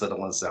makes sense. I don't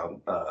want to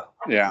sound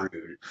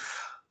rude.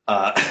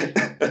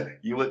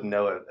 You wouldn't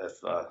know it if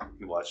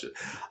you watched it.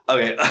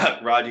 Okay,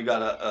 Rod, you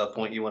got a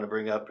point you want to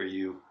bring up, or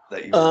you're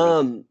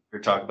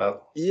talking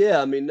about?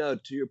 Yeah, I mean, no.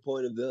 To your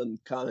point of them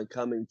kind of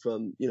coming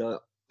from,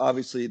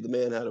 obviously the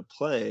man had a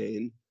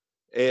plane,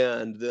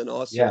 and then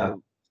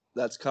also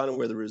that's kind of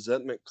where the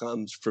resentment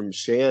comes from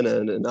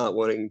Shannon and not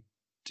wanting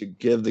to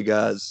give the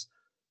guy's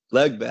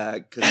leg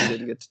back because he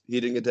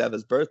didn't get to have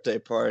his birthday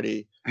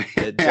party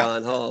at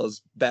John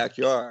Hall's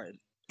backyard.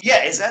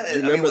 Yeah, is that?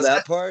 Remember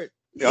that part?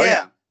 Oh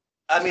yeah.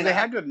 I mean, they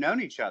had to have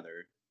known each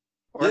other.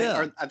 Or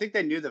I think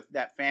they knew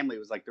that family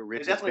was like the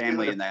richest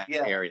family in that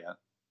area.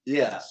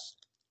 Yes.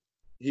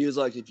 He was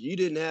like, if you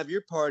didn't have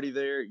your party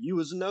there, you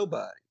was a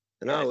nobody.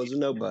 And I was a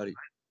nobody.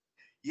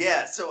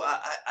 Yeah, so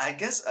I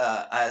guess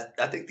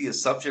I think the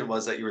assumption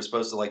was that you were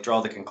supposed to like draw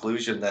the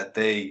conclusion that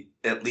they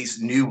at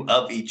least knew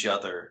of each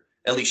other.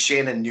 At least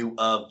Shannon knew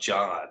of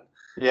John.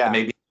 Yeah. And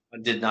maybe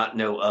did not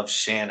know of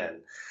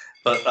Shannon.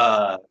 But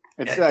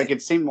it's like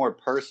it seemed more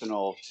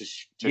personal to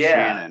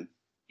Shannon.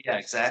 Yeah,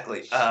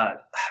 exactly. I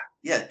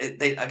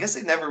guess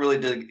they never really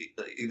did.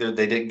 Either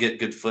they didn't get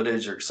good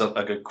footage or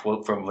a good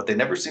quote from him, but they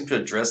never seemed to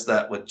address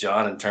that with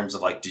John in terms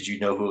of like, did you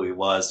know who he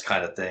was,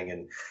 kind of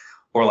thing,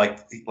 or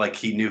like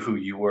he knew who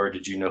you were,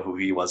 did you know who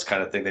he was,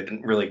 kind of thing. They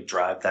didn't really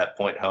drive that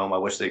point home. I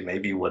wish they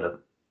maybe would have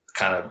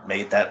kind of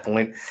made that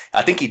point.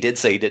 I think he did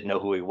say he didn't know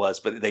who he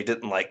was, but they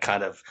didn't like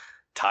kind of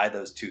tie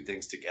those two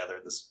things together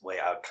this way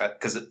out,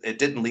 because it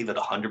didn't leave it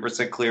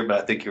 100% clear.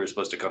 But I think you were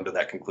supposed to come to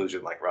that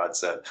conclusion, like Rod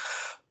said.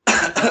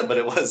 But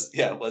it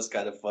was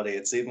kind of funny.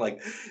 It seemed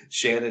like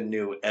Shannon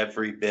knew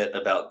every bit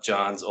about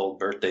John's old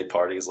birthday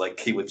parties. Like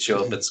he would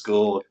show up at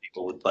school and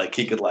people would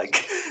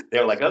they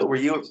were like, oh, were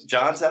you at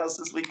John's house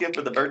this weekend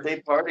for the birthday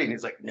party? And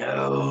he's like,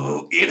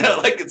 no,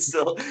 like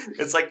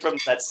it's like from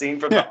that scene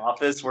from The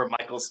Office where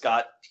Michael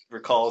Scott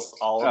recalls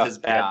all of his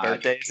bad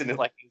birthdays, and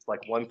he's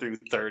like 1 through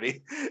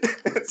 30.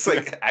 It's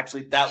like,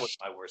 actually, that was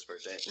my worst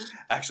birthday.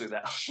 Actually,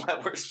 that was my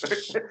worst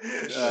birthday.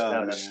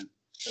 Oh, man.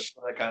 That's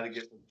what I kind of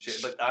get from Shannon.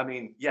 But I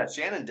mean, yeah,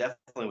 Shannon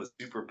definitely was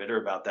super bitter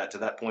about that, to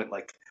that point.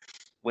 Like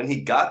when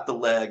he got the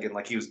leg and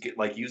like he was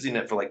using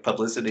it for like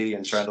publicity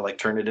and trying to like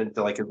turn it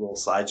into like a little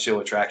sideshow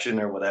attraction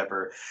or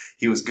whatever,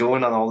 he was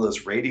going on all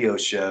those radio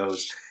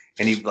shows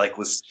and he like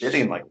was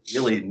spitting like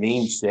really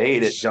mean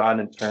shade at John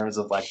in terms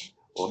of like,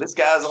 well, this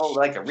guy's all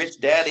like a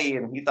rich daddy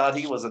and he thought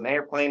he was an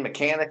airplane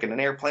mechanic and an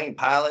airplane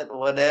pilot or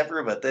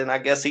whatever, but then I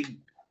guess he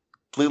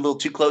flew a little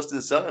too close to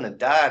the sun and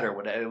died or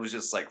whatever. It was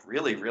just like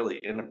really, really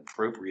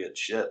inappropriate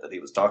shit that he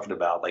was talking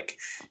about. Like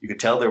you could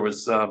tell there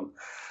was some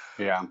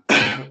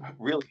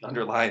really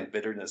underlying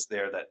bitterness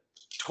there that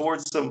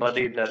towards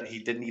somebody that he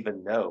didn't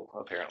even know,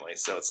 apparently.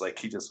 So it's like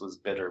he just was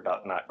bitter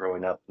about not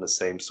growing up in the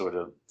same sort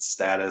of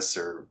status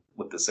or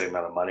with the same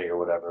amount of money or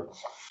whatever.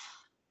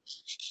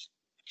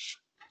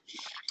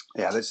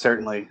 Yeah, that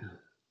certainly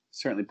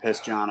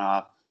pissed John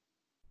off.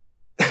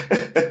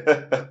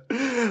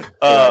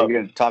 You're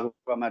going to talk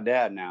about my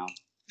dad now.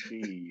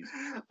 Jeez.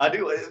 I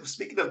do.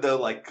 Speaking of though,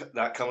 like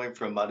not coming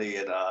from money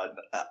and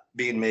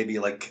being maybe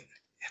like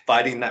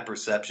fighting that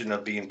perception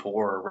of being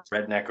poor or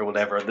redneck or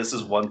whatever. This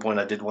is one point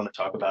I did want to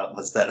talk about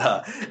was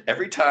that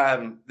every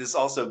time, this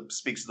also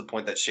speaks to the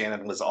point that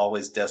Shannon was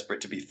always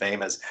desperate to be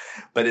famous,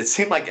 but it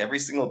seemed like every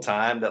single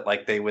time that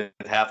like they would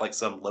have like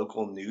some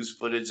local news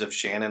footage of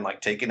Shannon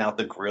like taking out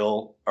the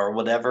grill or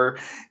whatever,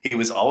 he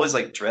was always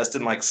like dressed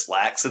in like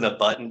slacks and a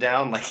button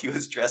down, like he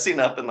was dressing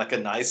up in like a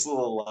nice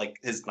little like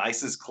his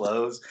nicest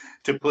clothes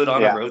to put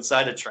on a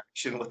roadside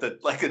attraction with a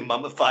like a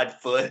mummified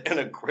foot and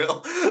a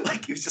grill.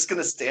 Like he was just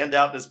gonna stand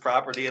out in his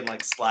property in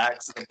like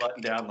slacks and a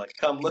button down, like,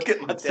 come look at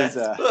my dad's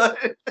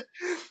foot.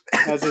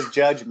 That's his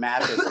Judge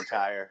Mathis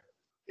attire.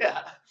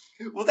 Yeah.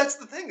 Well, that's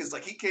the thing, is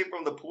like he came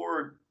from the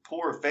poor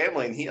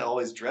family, and he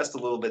always dressed a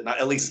little bit,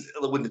 at least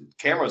when the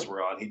cameras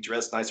were on, he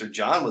dressed nicer.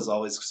 John was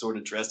always sort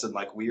of dressed in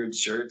like weird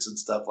shirts and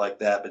stuff like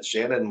that, but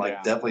Shannon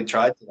definitely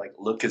tried to like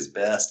look his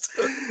best.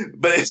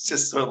 But it's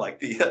just sort of like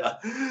the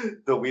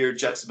weird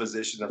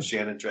juxtaposition of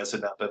Shannon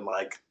dressing up in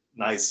like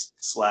nice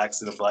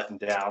slacks and a button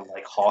down,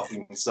 like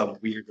hawking some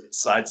weird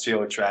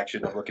sideshow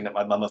attraction of looking at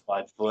my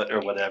mummified foot or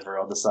whatever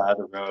on the side of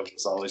the road. It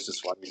was always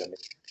just funny to me.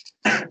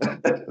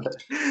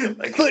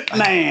 Like, foot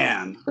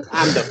man.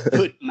 I'm the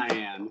foot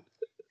man.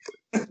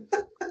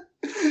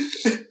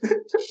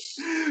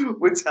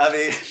 Which, I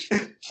mean,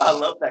 I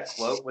love that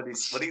quote when he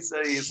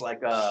said he's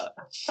like I've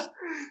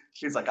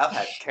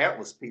had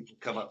countless people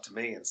come up to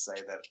me and say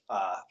that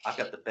I've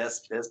got the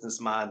best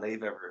business mind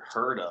they've ever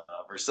heard of,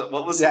 or something.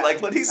 What was it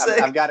like? What did he say?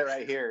 I've got it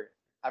right here.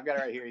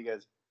 He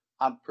goes,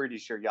 I'm pretty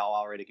sure y'all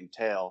already can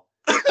tell,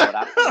 he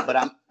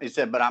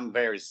said, but I'm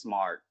very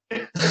smart.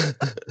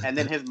 And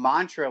then his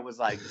mantra was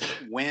like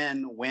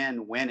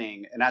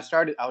winning. And I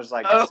was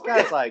like, this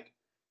guy's like,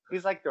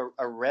 he's like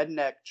a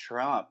redneck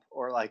Trump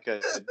or like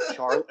a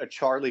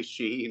Charlie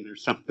Sheen or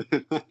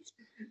something.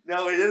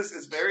 No, it is.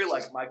 It's very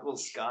like Michael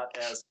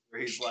Scott-esque,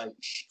 where he's like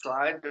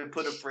trying to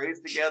put a phrase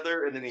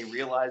together, and then he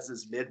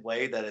realizes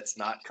midway that it's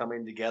not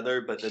coming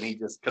together, but then he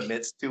just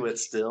commits to it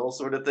still,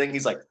 sort of thing.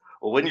 He's like,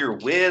 well, when you're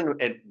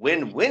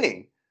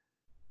winning,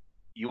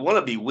 you want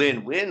to be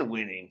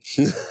winning.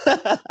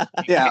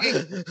 Yeah.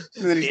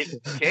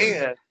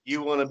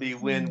 You want to be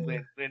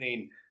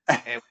winning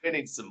and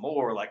winning some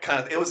more. Like kind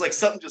of, it was like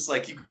something just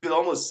like you could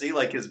almost see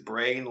like his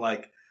brain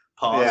like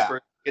pause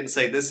for and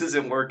say, this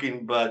isn't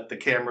working, but the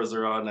cameras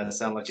are on and I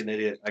sound like an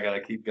idiot. I got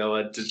to keep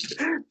going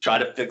to try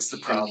to fix the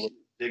problem.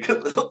 Dig a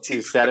little deeper.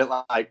 He said it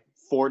like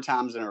 4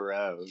 times in a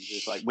row.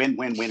 Just like winning.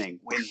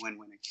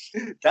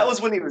 That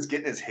was when he was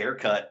getting his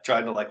haircut,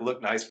 trying to like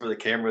look nice for the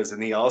cameras.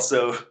 And he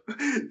also,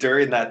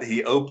 during that,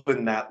 he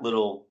opened that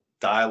little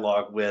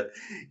dialogue with,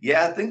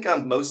 I think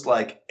I'm most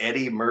like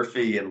Eddie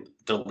Murphy and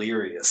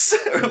Delirious.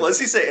 Or was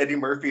he say Eddie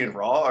Murphy and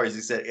Raw, or does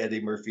he say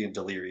Eddie Murphy and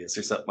Delirious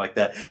or something like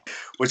that?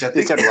 Which I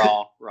think he said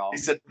Raw. He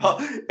said,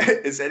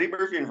 is Eddie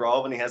Murphy in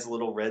Raw when he has a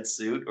little red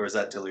suit, or is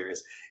that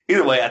Delirious?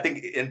 Either way, I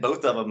think in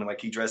both of them, like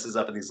he dresses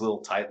up in these little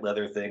tight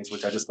leather things,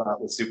 which I just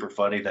thought was super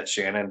funny that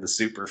Shannon, the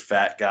super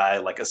fat guy,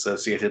 like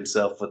associated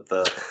himself with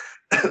the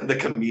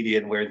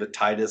comedian wearing the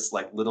tightest,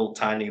 like little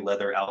tiny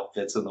leather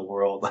outfits in the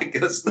world. Like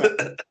it's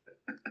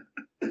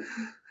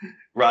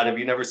Rod, have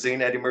you never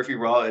seen Eddie Murphy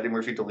Raw, Eddie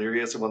Murphy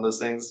Delirious, or one of those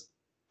things?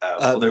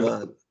 Well,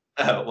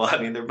 I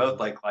mean, they're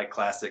both like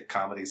classic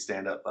comedy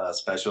stand-up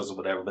specials or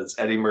whatever, but it's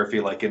Eddie Murphy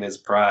like in his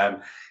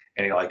prime,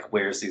 and he like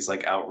wears these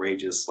like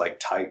outrageous like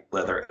tight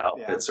leather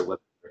outfits or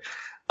whatever.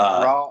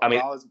 Raw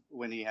is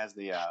when he has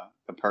the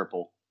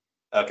purple.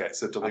 Okay,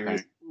 so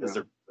Delirious is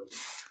the.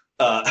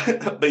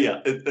 But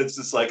yeah, it's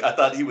just like I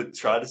thought he would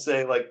try to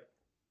say like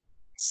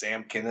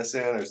Sam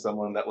Kinison or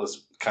someone that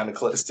was kind of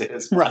close to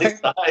his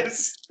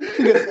size.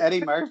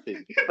 Eddie Murphy.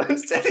 But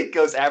instead he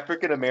goes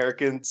African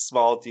American,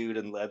 small dude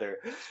in leather.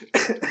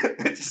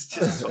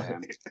 just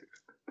funny.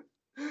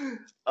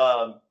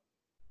 All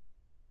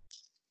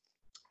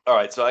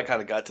right, so I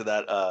kind of got to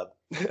that.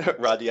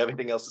 Rod, do you have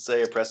anything else to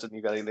say, or Preston,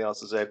 you got anything else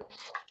to say?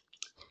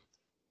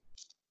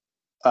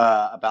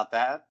 About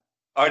that?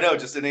 Or no,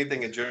 just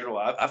anything in general.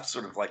 I've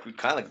sort of like, we've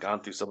kind of gone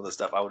through some of the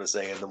stuff I would have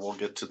said, and then we'll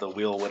get to the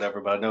wheel,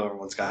 whatever. But I know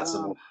everyone's got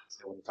some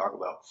they want to talk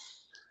about.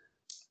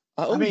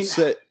 I mean,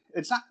 say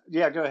it's not.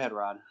 Yeah, go ahead,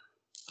 Rod.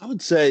 I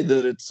would say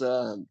that it's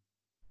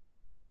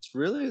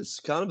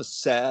kind of a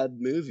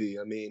sad movie.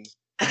 I mean,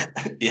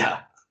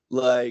 yeah,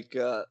 like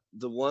the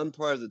one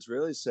part that's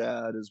really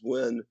sad is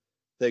when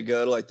they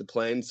go to like the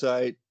plane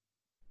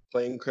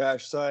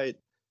crash site,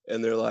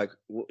 and they're like,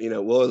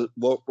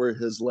 what were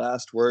his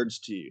last words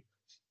to you?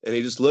 And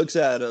he just looks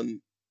at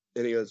him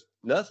and he goes,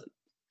 nothing.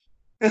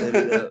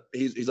 And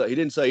he's like, he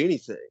didn't say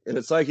anything. And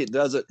it's like it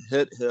doesn't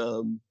hit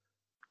him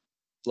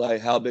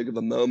like how big of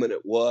a moment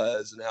it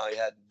was and how he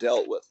had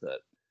dealt with it.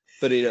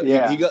 But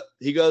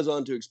he goes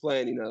on to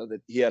explain,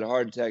 that he had a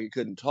heart attack, he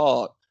couldn't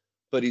talk,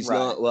 but he's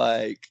not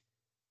like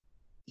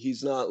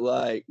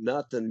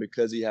nothing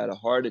because he had a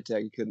heart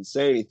attack, he couldn't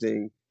say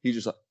anything. He's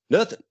just like,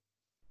 nothing.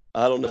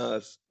 I don't know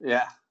if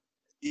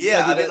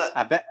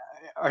I bet.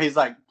 Or he's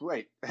like,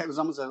 wait, it was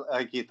almost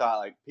like he thought,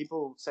 like,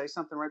 people say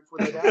something right before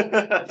they die.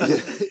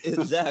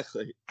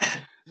 Exactly.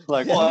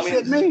 Like, well,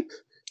 me?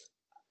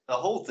 the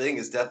whole thing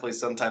is definitely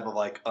some type of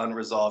like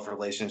unresolved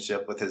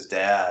relationship with his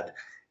dad.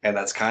 And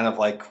that's kind of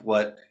like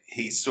what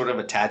he sort of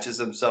attaches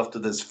himself to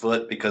this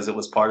foot because it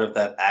was part of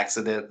that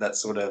accident that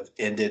sort of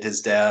ended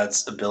his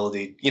dad's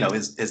ability,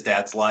 his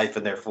dad's life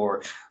and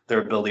therefore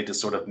their ability to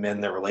sort of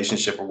mend their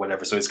relationship or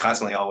whatever. So he's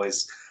constantly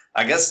always,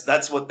 I guess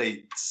that's what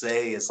they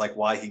say is like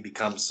why he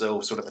becomes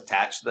so sort of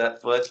attached to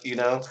that foot,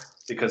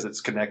 because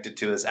it's connected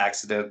to his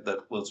accident that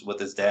was with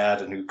his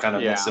dad and who kind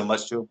of meant Yeah. so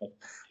much to him. But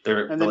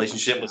their And then,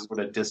 relationship was sort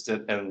of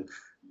distant and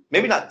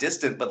maybe not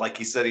distant, but like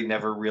he said, he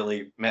never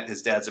really met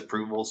his dad's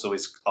approval. So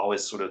he's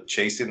always sort of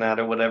chasing that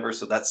or whatever.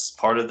 So that's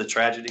part of the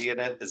tragedy in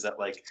it is that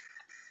like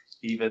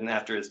even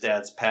after his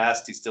dad's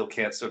passed, he still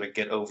can't sort of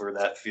get over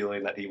that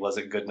feeling that he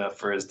wasn't good enough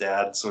for his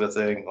dad sort of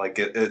thing. Like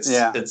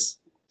yeah. it's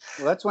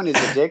Well, that's when his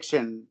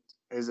addiction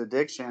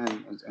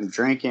and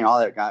drinking, all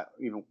that got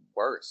even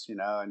worse,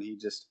 and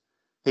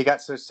he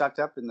got so sucked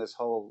up in this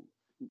whole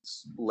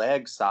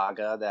leg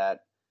saga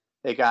that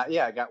it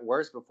got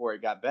worse before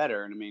it got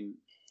better. And I mean,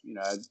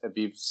 as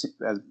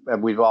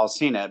we've all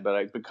seen it, but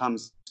it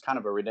becomes kind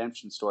of a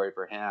redemption story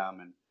for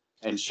him.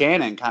 And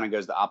Shannon kind of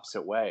goes the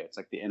opposite way. It's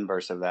like the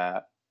inverse of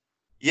that.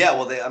 Yeah,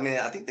 well,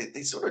 I think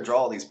they sort of draw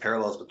all these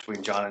parallels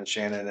between John and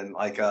Shannon, and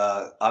like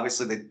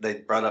obviously they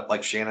brought up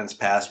like Shannon's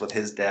past with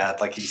his dad,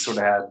 like he sort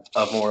of had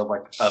a more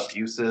like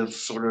abusive,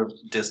 sort of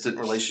distant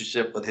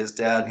relationship with his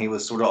dad. He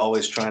was sort of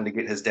always trying to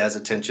get his dad's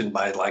attention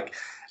by like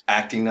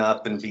acting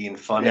up and being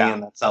funny, Yeah.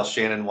 and that's how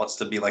Shannon wants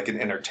to be like an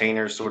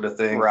entertainer sort of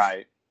thing.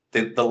 Right.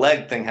 The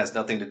leg thing has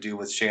nothing to do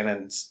with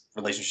Shannon's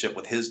relationship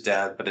with his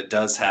dad, but it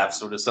does have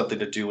sort of something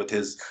to do with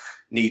his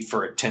need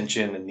for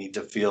attention and need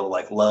to feel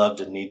like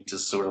loved and need to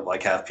sort of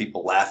like have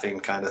people laughing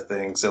kind of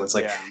thing. So it's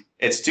like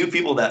it's two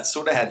people that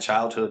sort of had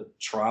childhood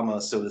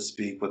trauma, so to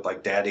speak, with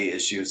like daddy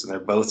issues, and they're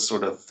both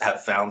sort of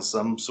have found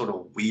some sort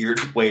of weird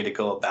way to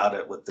go about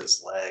it with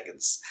this leg.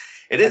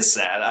 It is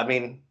sad. I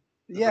mean,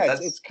 yeah,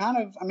 it's kind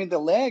of. I mean, the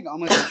leg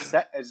almost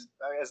as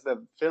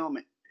the film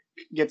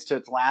gets to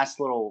its last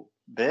little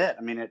bit.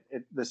 I mean,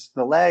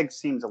 the leg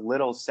seems a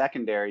little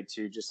secondary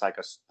to just like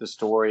the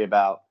story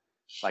about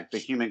like the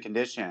human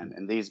condition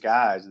and these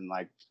guys and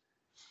like,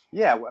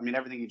 yeah, I mean,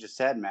 everything you just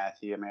said,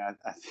 Matthew. I mean,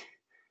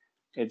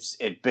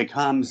 it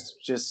becomes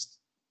just,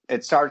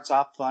 it starts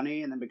off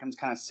funny and then becomes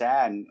kind of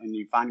sad. And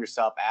you find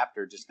yourself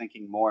after just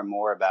thinking more and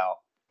more about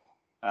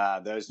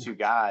those two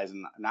guys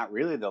and not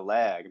really the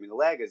leg. I mean, the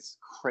leg is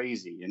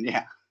crazy. And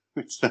yeah,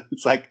 it's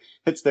like,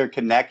 it's their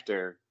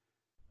connector,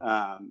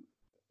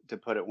 to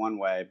put it one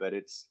way, but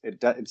it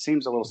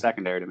seems a little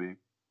secondary to me.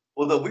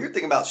 Well, the weird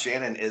thing about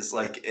Shannon is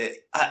like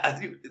I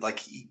think like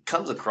he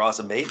comes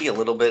across maybe a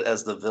little bit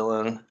as the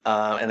villain,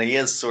 and he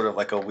is sort of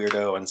like a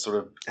weirdo and sort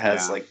of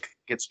has like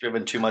gets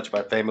driven too much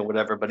by fame or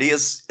whatever. But he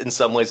is in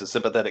some ways a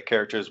sympathetic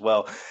character as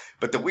well.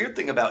 But the weird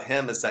thing about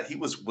him is that he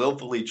was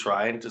willfully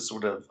trying to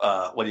sort of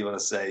what do you want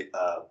to say?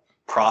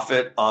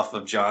 Profit off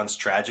of John's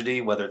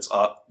tragedy, whether it's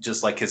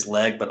just like his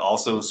leg, but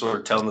also sort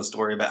of telling the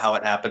story about how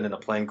it happened in a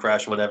plane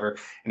crash or whatever.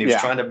 And he was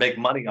trying to make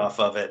money off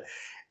of it.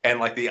 And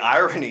like the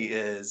irony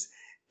is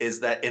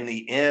that in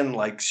the end,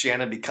 like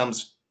Shannon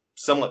becomes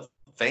somewhat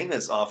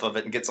famous off of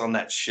it and gets on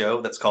that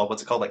show that's called,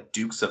 what's it called? Like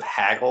Dukes of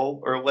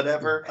Haggle or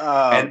whatever.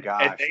 Oh,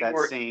 gosh,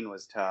 that scene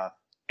was tough.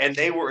 And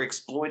they were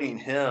exploiting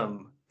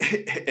him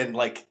and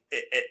like,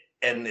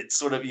 and it's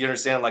sort of, you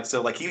understand, like,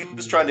 so like he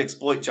was trying to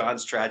exploit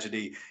John's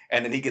tragedy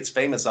and then he gets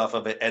famous off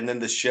of it. And then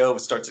the show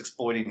starts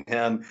exploiting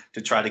him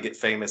to try to get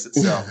famous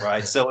itself.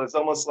 Right. So it's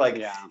almost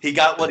like he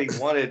got what he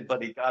wanted,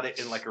 but he got it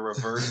in like a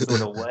reverse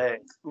sort of way.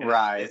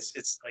 Right.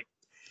 It's like,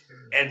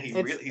 and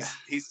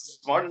he's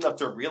smart enough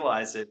to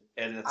realize it.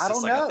 And it's I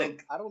don't just know.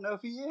 like, I don't know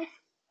if he is.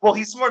 Well,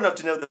 he's smart enough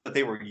to know that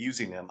they were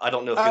using him. I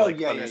don't know if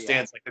he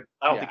understands. Like,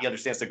 I don't think he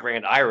understands the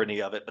grand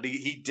irony of it, but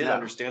he did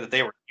understand that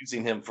they were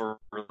using him for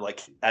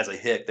like as a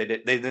hick. They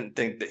didn't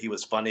think that he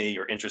was funny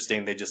or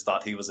interesting. They just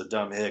thought he was a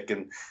dumb hick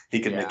and he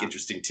could make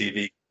interesting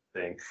TV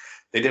thing.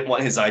 They didn't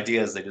want his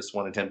ideas. They just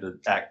wanted him to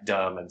act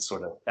dumb and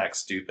sort of act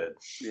stupid.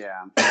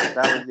 Yeah,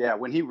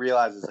 when he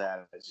realizes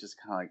that, it's just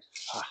kind of like,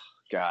 oh,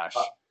 gosh,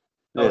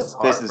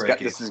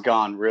 this has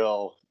gone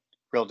real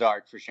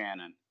dark for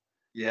Shannon.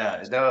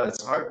 Yeah, no,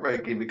 it's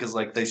heartbreaking because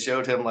like they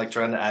showed him like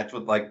trying to act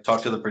with like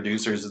talk to the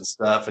producers and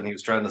stuff, and he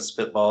was trying to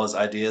spitball his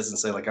ideas and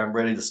say like I'm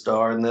ready to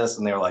star in this,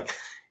 and they were like,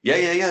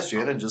 yeah,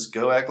 Shannon, just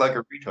go act like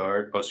a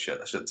retard. Oh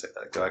shit, I shouldn't say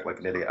that. Go act like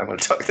an idiot. I'm going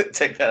to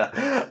take that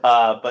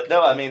out. But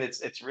no, I mean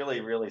it's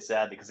really really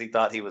sad because he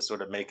thought he was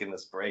sort of making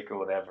this break or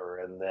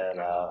whatever,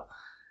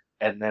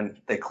 and then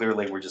they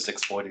clearly were just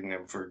exploiting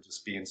him for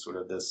just being sort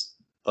of this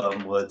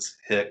woods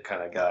hick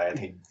kind of guy,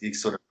 and he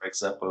sort of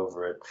breaks up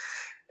over it.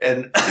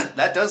 And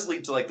that does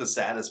lead to like the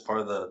saddest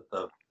part of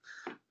the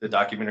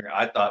documentary.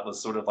 I thought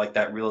was sort of like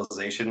that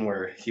realization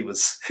where he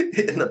was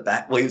in the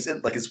back. Well, he was in,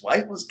 like his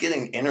wife was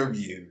getting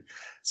interviewed,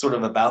 sort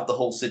of about the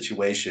whole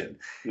situation.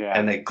 Yeah.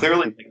 And they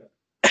clearly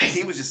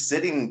he was just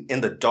sitting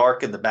in the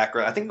dark in the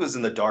background. I think it was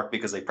in the dark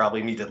because they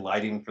probably needed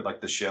lighting for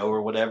like the show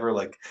or whatever.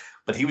 Like,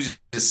 but he was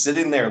just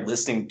sitting there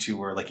listening to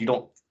her. Like you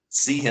don't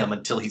see him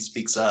until he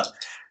speaks up.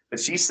 But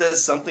she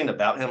says something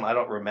about him I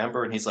don't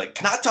remember, and he's like,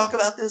 "Can I talk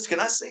about this? Can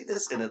I say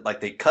this?" And it, like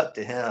they cut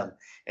to him,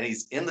 and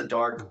he's in the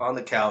dark on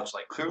the couch,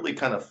 like clearly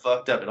kind of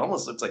fucked up. It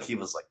almost looks like he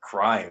was like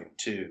crying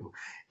too,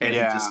 and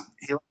Yeah.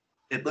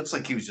 it looks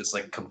like he was just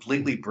like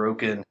completely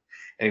broken.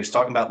 And he was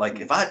talking about like,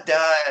 if I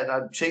die and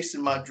I'm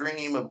chasing my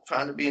dream of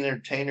trying to be an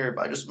entertainer, if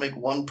I just make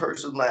one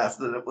person laugh,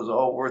 then it was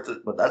all worth it.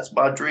 But that's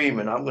my dream,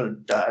 and I'm gonna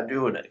die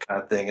doing it,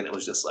 kind of thing. And it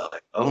was just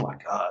like, oh my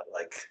god,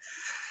 like,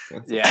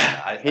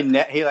 Yeah.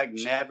 He like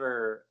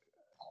never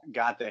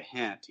got the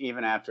hint,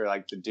 even after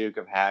like the Duke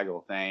of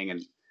Haggle thing,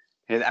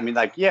 and I mean,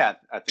 like, yeah,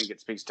 I think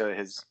it speaks to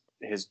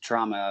his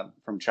trauma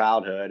from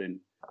childhood and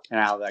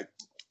how like,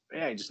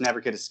 yeah, he just never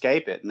could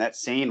escape it. And that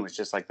scene was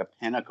just like the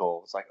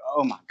pinnacle. It's like,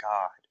 oh my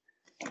god,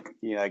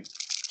 like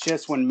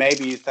just when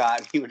maybe you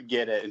thought he would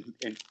get it,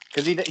 and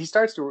because he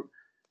starts to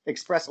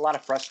express a lot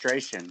of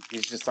frustration.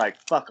 He's just like,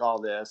 fuck all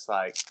this,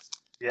 like.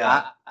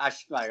 yeah.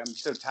 I'm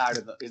so tired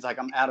of he's like,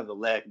 I'm out of the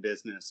leg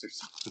business or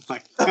something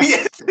like Oh,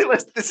 that. yeah.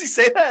 Does he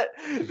say that?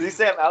 Does he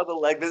say I'm out of the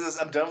leg business?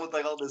 I'm done with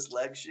like all this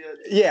leg shit.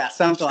 Yeah,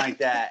 something like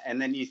that.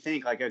 And then you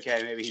think like,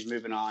 okay, maybe he's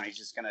moving on. He's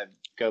just gonna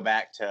go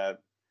back to,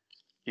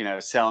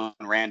 selling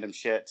random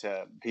shit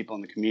to people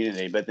in the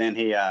community. But then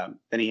he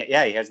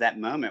has that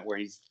moment where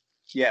he's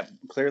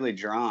clearly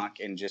drunk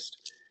and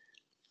just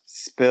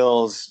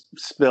spills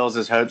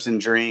his hopes and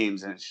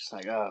dreams, and it's just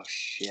like, oh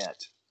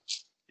shit,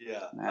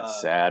 Yeah,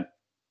 that's sad.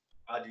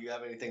 do you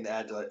have anything to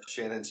add to like,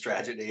 Shannon's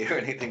tragedy or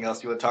anything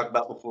else you want to talk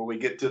about before we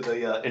get to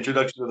the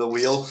introduction of the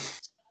wheel?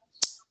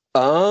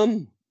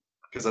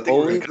 Because I think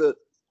Only that.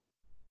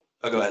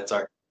 Oh, go ahead.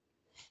 Sorry.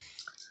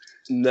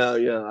 No,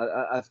 yeah,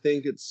 I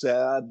think it's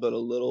sad, but a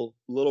little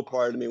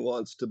part of me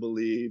wants to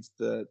believe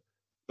that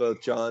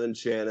both John and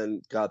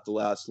Shannon got the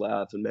last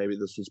laugh, and maybe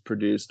this was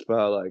produced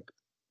by like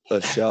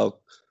a shell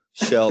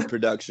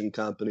production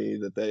company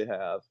that they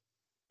have.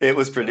 It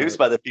was produced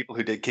by the people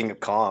who did King of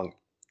Kong.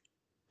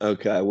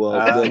 Okay, well,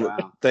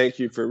 wow. Thank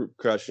you for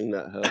crushing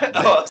that hope.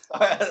 Oh,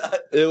 sorry.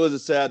 It was a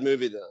sad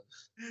movie, though.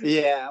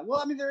 Yeah,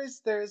 well, I mean, there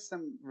is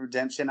some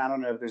redemption. I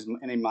don't know if there's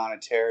any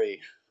monetary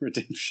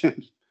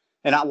redemption,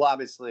 and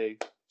obviously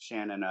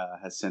Shannon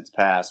has since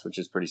passed, which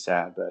is pretty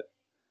sad. But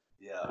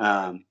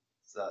yeah,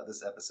 so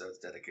this episode's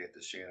dedicated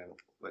to Shannon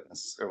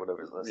Witness or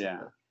whatever his last name.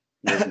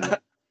 Yeah,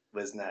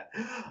 Wisnet.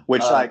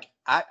 Which like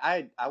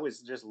I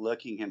was just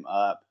looking him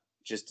up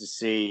just to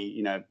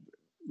see,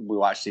 we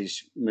watch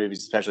these movies,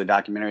 especially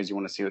documentaries. You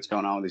want to see what's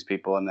going on with these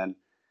people, and then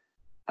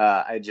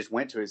I just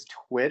went to his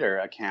Twitter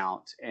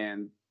account,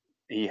 and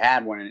he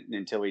had one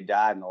until he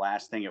died. And the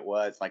last thing it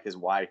was like his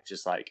wife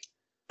just like,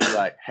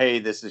 hey,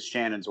 this is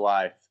Shannon's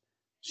wife.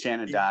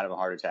 Shannon died of a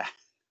heart attack.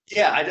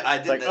 Yeah, I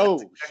did. Like, that. oh,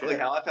 That's exactly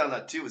how I found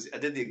that too. Was I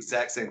did the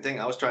exact same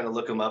thing. I was trying to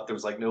look him up. There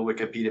was like no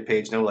Wikipedia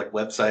page, no like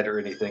website or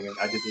anything, and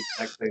I did the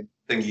exact same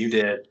thing you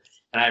did.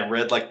 And I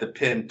read like the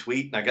pinned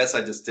tweet, and I guess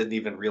I just didn't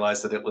even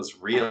realize that it was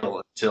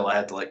real until I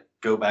had to like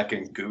go back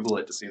and Google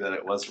it to see that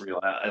it was real.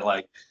 I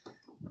like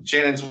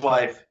Shannon's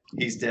wife.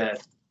 He's dead.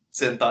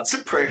 Send thoughts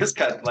and prayers.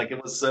 Kind of like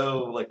it was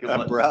so like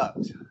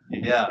abrupt.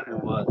 Yeah,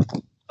 it was.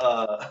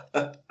 All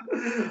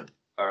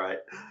right.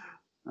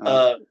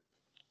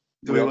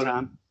 Do we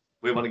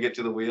want to get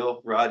to the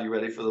wheel? Rod, you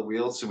ready for the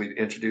wheel? Should we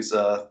introduce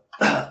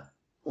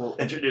we'll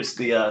introduce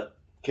the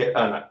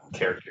not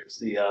characters,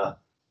 the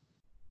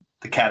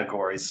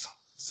categories.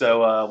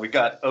 So we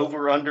got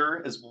over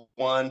under is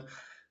 1,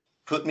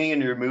 put me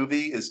in your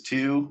movie is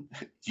 2,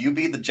 you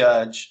be the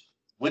judge,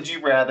 would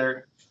you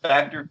rather,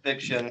 fact or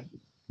fiction,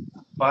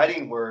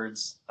 fighting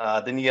words,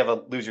 then you have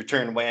a lose your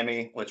turn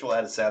whammy, which will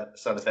add a sound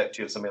effect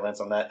too if somebody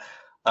lands on that.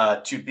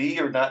 To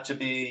be or not to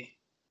be,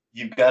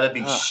 you got to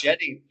be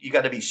shedding. You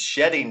got to be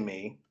shedding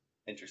me.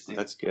 Interesting.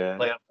 That's good.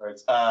 Play on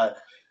words.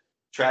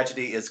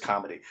 Tragedy is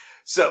comedy.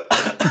 So,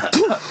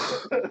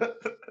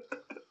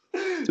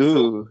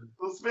 Ooh.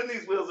 we'll spin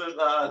these wheels.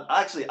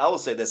 Actually, I will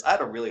say this: I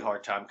had a really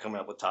hard time coming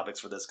up with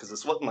topics for this because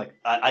this wasn't like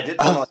I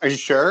didn't. Are you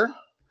sure?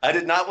 I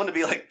did not want to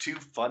be like too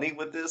funny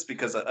with this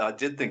because I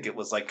did think it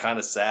was like kind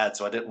of sad,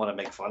 so I didn't want to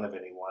make fun of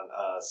anyone.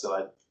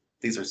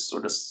 These are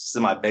sort of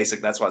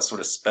semi-basic. That's why I sort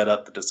of sped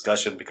up the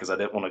discussion because I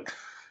didn't want to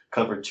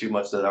cover too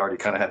much that I already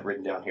kind of had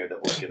written down here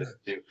that we'll get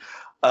into.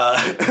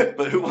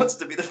 But who wants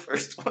to be the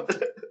first one?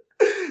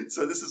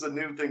 So this is a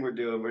new thing we're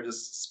doing. We're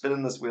just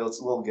spinning this wheel.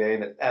 It's a little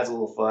game. It adds a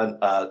little fun.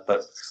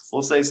 But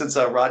we'll say since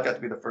Rod got to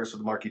be the first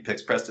with the marquee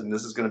picks, Preston,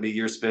 this is going to be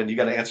your spin. You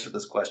got to answer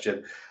this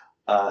question.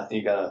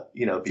 You got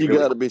to, you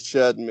got to be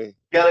shedding me. You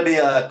got to be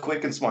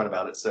quick and smart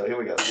about it. So here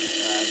we go.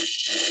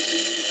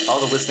 All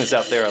the listeners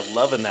out there are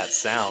loving that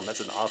sound.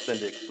 That's an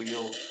authentic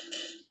wheel.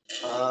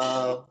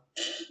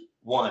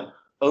 1.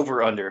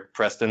 Over under,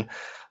 Preston.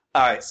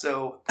 All right,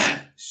 so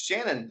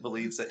Shannon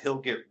believes that he'll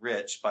get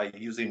rich by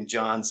using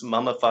John's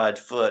mummified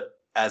foot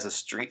as a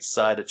street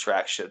side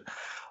attraction.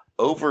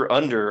 Over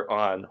under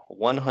on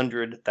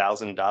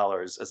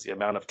 $100,000 as the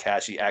amount of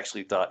cash he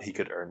actually thought he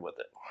could earn with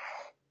it.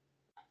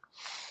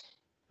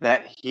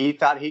 That he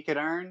thought he could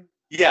earn?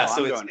 Yeah,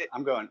 oh, so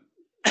I'm going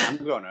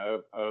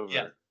over.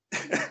 Yeah.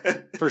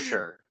 For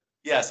sure.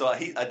 Yeah, so I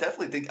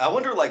definitely think I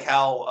wonder like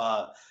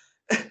how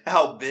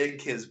how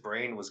big his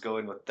brain was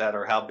going with that,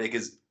 or how big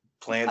his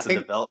plans and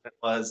development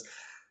was.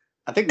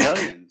 I think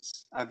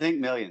millions. I think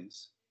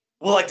millions.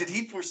 Well, like, did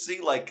he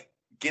foresee like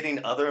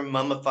getting other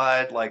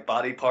mummified like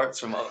body parts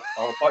from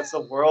all parts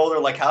of the world, or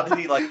like how did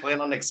he like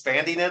plan on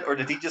expanding it, or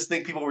did he just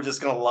think people were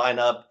just going to line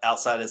up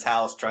outside his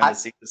house trying to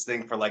see this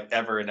thing for like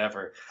ever and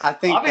ever? I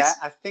think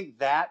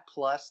that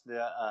plus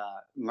the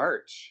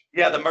merch.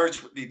 Yeah, the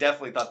merch. He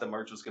definitely thought the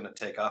merch was going to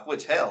take off.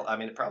 Which hell, I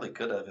mean, it probably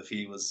could have if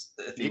he was.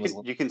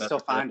 You can still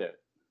find it.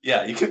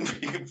 Yeah, you can.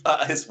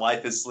 His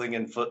wife is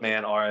slinging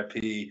Footman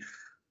RIP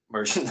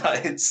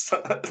merchandise.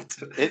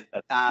 It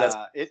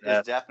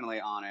is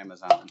definitely on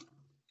Amazon.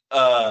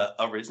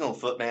 Original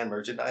Footman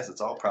merchandise.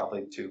 It's all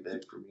probably too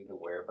big for me to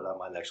wear, but I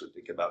might actually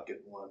think about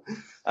getting one.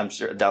 I'm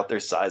sure. I doubt their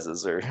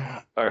sizes are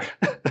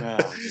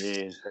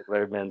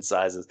regular men's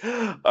sizes.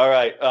 All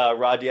right,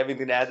 Rod, do you have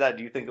anything to add to that?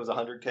 Do you think it was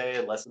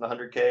 100K, less than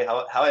 100K?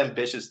 How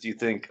ambitious do you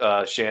think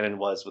Shannon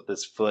was with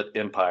this foot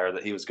empire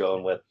that he was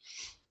going with?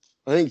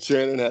 I think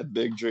Shannon had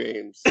big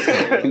dreams.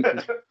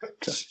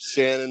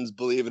 Shannon's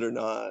Believe It or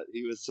Not.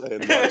 He was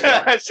saying,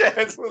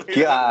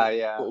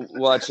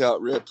 watch out,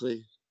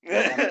 Ripley.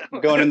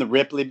 Going in the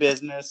Ripley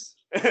business.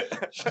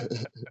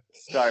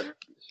 Start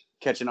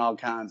catching all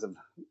kinds of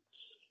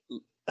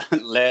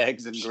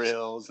legs and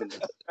grills.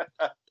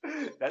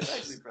 That's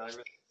actually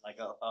probably like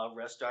a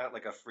restaurant,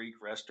 like a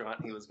freak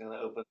restaurant he was going to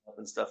open up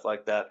and stuff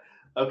like that.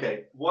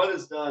 Okay, one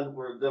is done.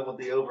 We're done with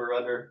the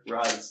over-under.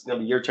 Rod, it's going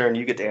to be your turn.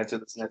 You get to answer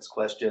this next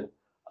question.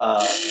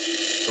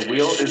 The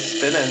wheel is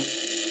spinning.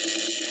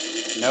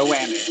 No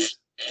whammies.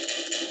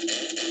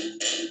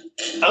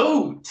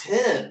 Oh,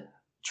 10.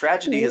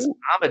 Tragedy is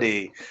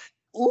comedy.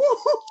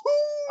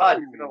 Rod,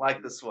 you're going to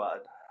like this one.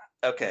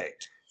 Okay.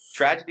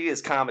 Tragedy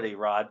is comedy,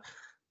 Rod.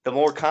 The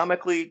more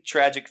comically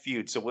tragic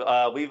feud. So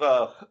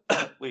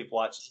we've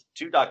watched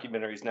 2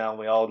 documentaries now, and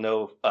we all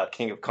know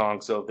King of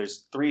Kong. So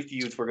there's 3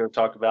 feuds we're going to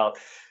talk about.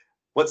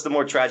 What's the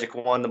more tragic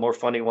one, the more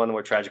funny one, the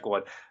more tragic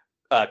one?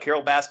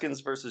 Carol Baskins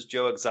versus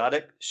Joe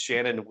Exotic,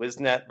 Shannon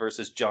Wisnet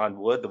versus John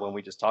Wood, the one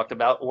we just talked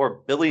about,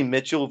 or Billy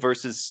Mitchell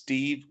versus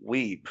Steve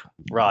Wiebe.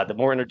 Rod, the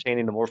more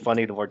entertaining, the more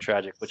funny, the more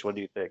tragic. Which one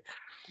do you think?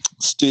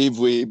 Steve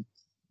Wiebe.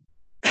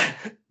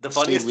 The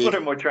funniest one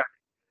or more tragic?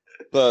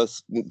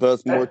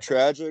 Both more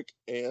tragic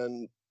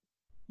and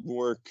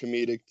more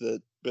comedic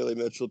that Billy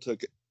Mitchell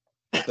took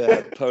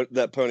that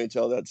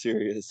ponytail that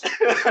serious.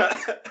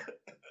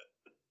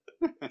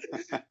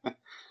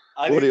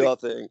 What do y'all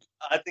think?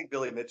 I think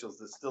Billy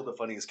Mitchell's still the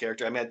funniest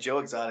character. I mean, Joe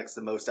Exotic's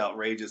the most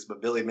outrageous, but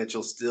Billy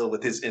Mitchell still,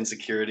 with his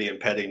insecurity and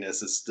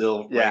pettiness, is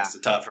still ranks the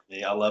top for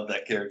me. I love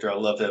that character. I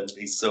love him.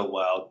 He's so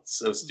wild,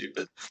 so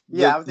stupid.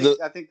 Yeah,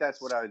 I think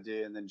that's what I would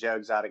do. And then Joe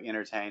Exotic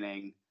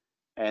entertaining,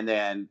 and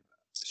then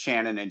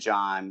Shannon and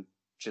John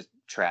just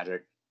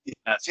tragic.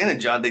 Yeah, Shannon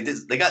and John,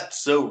 they got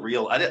so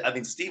real. I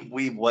mean, Steve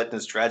Wiebe wasn't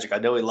as tragic. I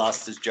know he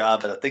lost his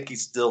job, but I think he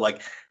still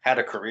like had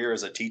a career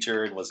as a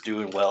teacher and was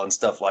doing well and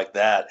stuff like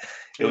that.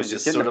 It was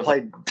just sort of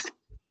played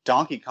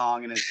Donkey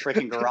Kong in his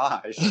freaking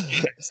garage.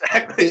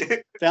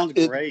 Exactly. Sounds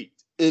great.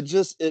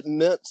 It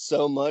meant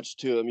so much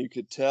to him, you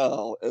could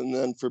tell. And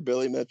then for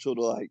Billy Mitchell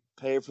to like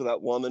pay for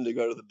that woman to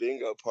go to the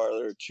bingo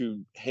parlor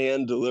to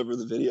hand deliver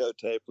the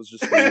videotape was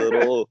just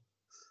a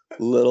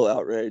little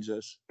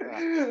outrageous.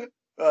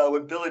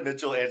 When Billy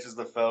Mitchell answers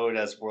the phone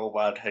as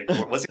worldwide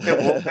headquarters, was he at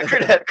World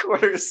Record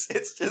headquarters?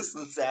 It's just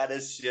the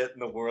saddest shit in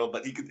the world.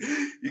 But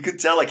you could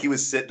tell like he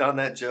was sitting on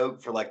that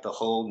joke for like the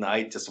whole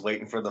night, just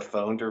waiting for the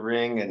phone to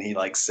ring. And he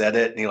like said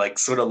it, and he like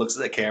sort of looks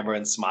at the camera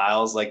and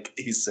smiles, like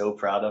he's so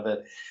proud of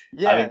it.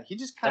 Yeah, I mean, he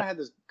just kind of had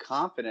this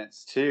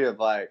confidence too of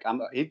like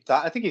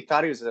I think he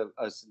thought he was a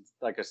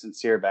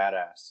sincere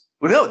badass.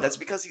 Well, no, that's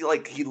because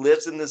he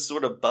lives in this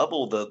sort of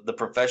bubble, the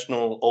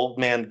professional old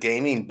man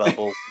gaming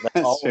bubble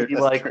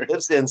that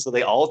lives in. So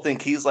they all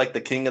think he's like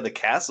the king of the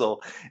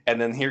castle.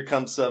 And then here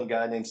comes some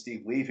guy named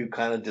Steve Wiebe who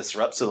kind of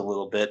disrupts it a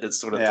little bit. It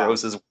sort of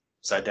throws his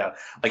upside down.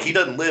 Like he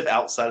doesn't live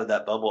outside of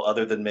that bubble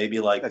other than maybe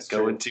like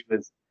going to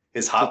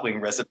his hot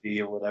wing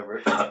recipe or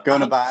whatever. going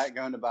to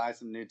buy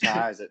some new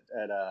ties at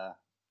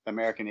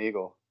American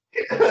Eagle.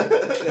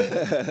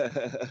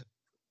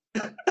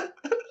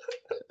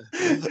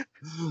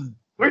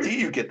 Where do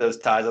you get those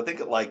ties? I think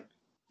it like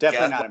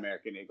definitely not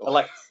American Eagle.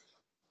 Like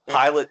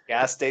Pilot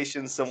gas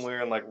station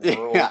somewhere in like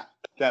rural. Yeah,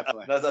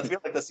 definitely. I feel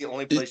like that's the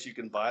only place you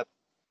can buy them.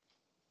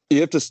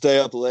 You have to stay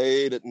up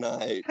late at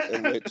night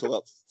and wait till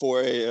about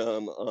 4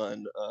 a.m.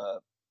 on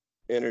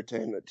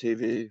entertainment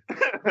TV.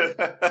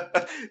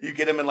 You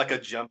get them in like a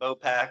jumbo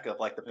pack of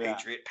like the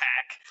Patriot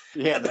pack.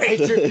 Yeah, the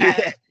Patriot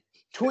pack.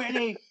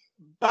 20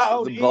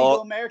 bald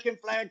eagle American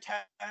flag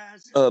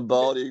ties. A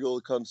bald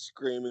eagle comes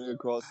screaming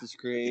across the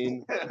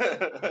screen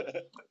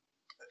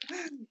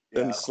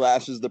and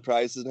slashes the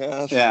price in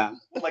half. Yeah,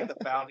 like the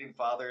founding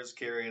fathers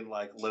carrying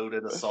like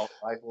loaded assault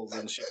rifles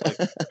and shit.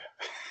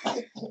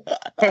 Like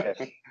that.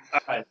 Okay. All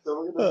right, so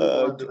we're gonna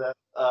move on to that.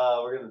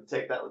 We're gonna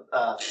take that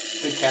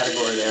big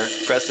category there.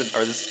 Preston,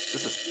 or this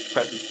is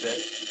Preston spin.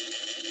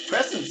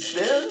 Preston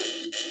spin.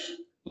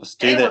 Let's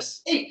do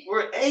this.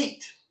 We're at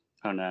 8.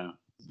 Oh no.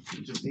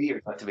 To be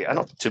or not to be? I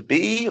don't. To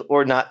be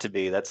or not to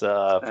be? That's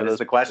for That is those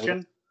the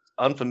question.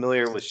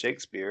 unfamiliar with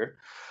Shakespeare.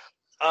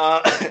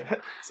 So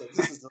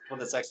this is the one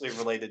that's actually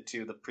related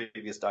to the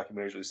previous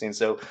documentaries we've seen.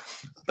 So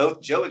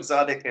both Joe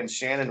Exotic and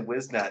Shannon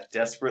Wisnat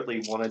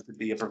desperately wanted to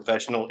be a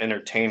professional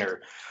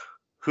entertainer.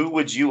 Who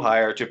would you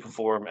hire to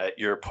perform at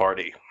your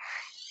party?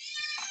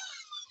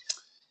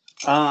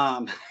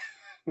 I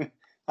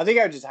think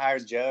I would just hire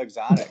Joe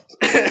Exotic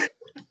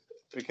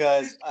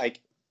because,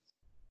 like,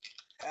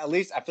 at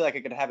least I feel like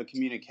I could have a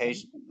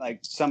communication, like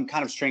some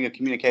kind of string of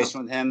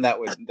communication with him that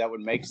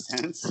would make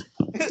sense.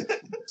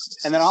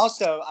 And then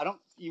also,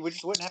 you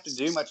just wouldn't have to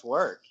do much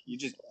work. You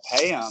just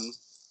pay him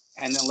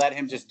and then let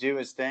him just do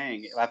his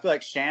thing. I feel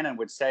like Shannon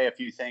would say a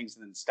few things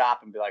and then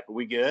stop and be like, "Are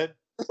we good?"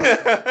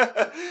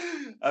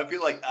 I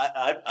feel like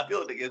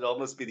it'd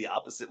almost be the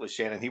opposite with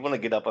Shannon. He want to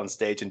get up on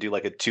stage and do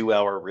like a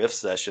 2-hour riff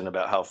session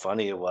about how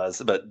funny it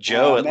was. But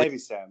Joe, maybe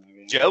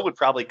Joe would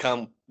probably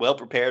come well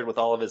prepared with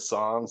all of his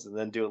songs and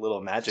then do a little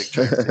magic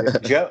trick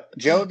too.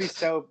 Joe would be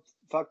so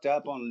fucked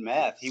up on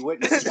meth, he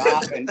wouldn't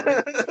stop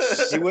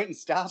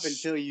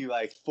until you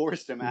like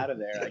forced him out of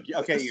there. Like,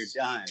 okay, you're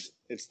done.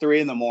 It's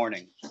 3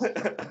 a.m.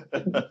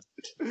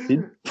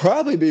 He'd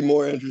probably be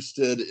more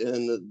interested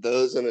in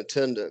those in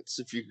attendance,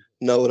 if you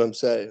know what I'm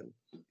saying.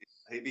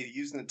 He'd be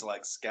using it to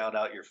like scout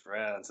out your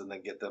friends and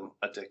then get them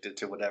addicted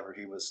to whatever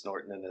he was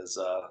snorting in his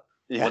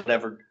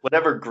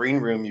whatever green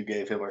room you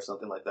gave him or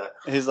something like that.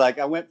 He's like,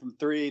 I went from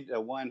 3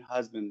 to 1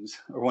 husbands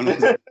or 1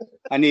 husband.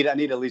 I need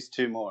at least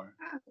 2 more.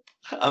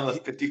 I'm a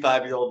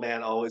 55-year-old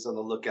man, always on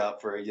the lookout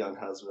for a young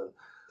husband.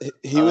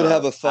 He would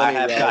have a funny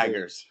I have rider.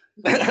 tigers.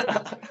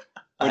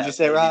 What'd you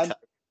say, Rod?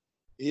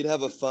 He'd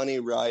have a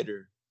funny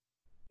rider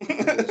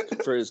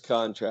for his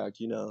contract,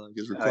 like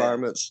his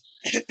requirements.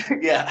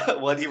 Yeah,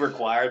 what he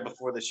required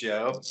before the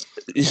show.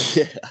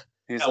 Yeah.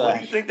 What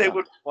do you think they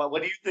would?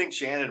 What do you think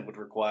Shannon would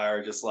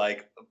require? Just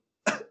like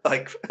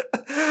a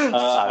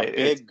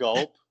big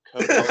gulp.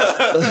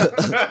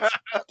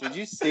 Did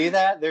you see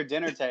that? Their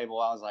dinner table,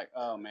 I was like,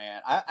 oh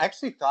man. I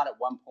actually thought at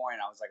one point,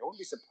 I was like, I wouldn't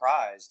be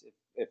surprised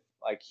if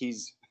like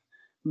he's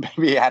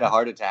maybe had a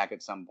heart attack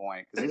at some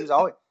point, because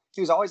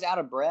he was always out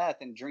of breath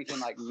and drinking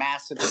like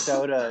massive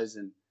sodas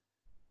and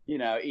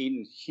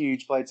eating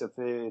huge plates of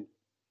food.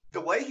 The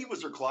way he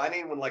was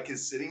reclining when like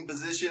his sitting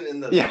position in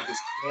the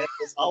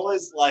was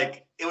always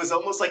like, it was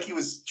almost like he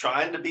was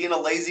trying to be in a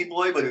lazy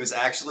boy, but he was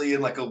actually in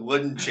like a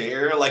wooden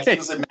chair. Like he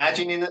was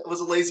imagining it was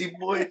a lazy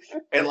boy,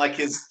 and like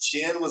his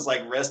chin was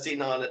like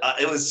resting on it.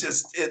 It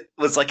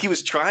was like he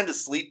was trying to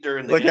sleep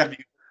during the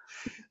interview.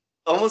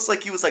 Almost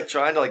like he was like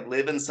trying to like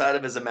live inside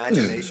of his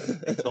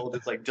imagination. He told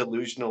his like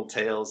delusional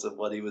tales of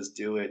what he was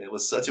doing. It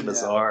was such a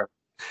bizarre.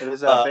 It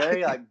was a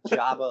very like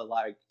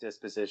Jabba-like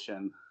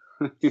disposition.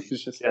 He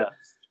was just kind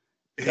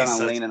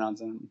of leaning on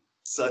something.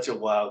 Such a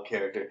wild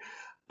character.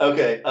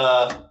 Okay,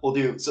 we'll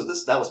do. So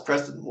that was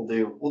Preston. We'll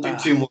do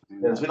 2 more.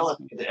 We don't have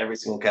to get to every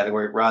single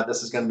category. Rod,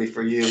 this is going to be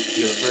for you.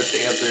 You're the first to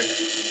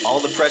answer.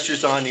 All the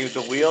pressure's on you.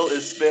 The wheel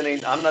is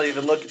spinning. I'm not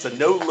even looking. It's a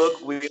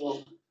no-look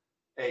wheel.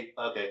 Hey,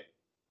 okay.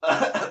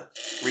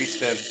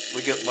 Respin.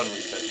 We get 1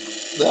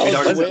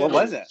 respin. What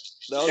was it?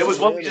 It was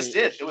what we just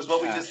did. It was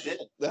what we just did.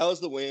 That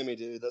was the whammy,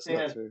 dude. That's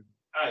not true.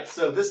 All right,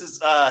 so this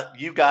is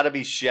You Gotta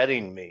Be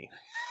Shedding Me.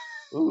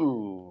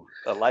 Ooh,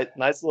 a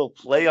nice little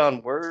play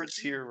on words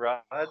here,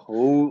 Rod.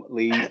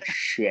 Holy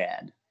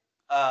shed.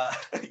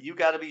 You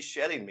Gotta Be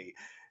Shedding Me.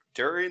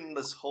 During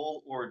this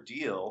whole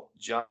ordeal,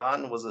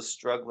 John was a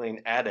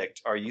struggling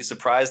addict. Are you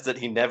surprised that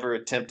he never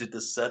attempted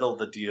to settle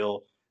the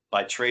deal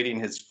by trading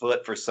his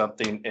foot for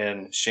something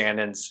in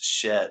Shannon's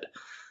shed?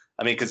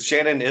 I mean, because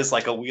Shannon is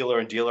like a wheeler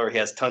and dealer. He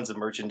has tons of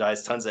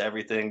merchandise, tons of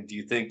everything. Do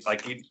you think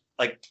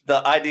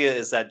the idea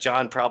is that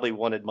John probably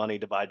wanted money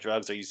to buy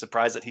drugs? Are you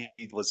surprised that he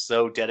was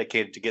so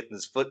dedicated to getting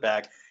his foot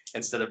back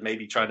instead of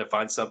maybe trying to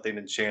find something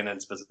in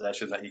Shannon's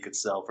possession that he could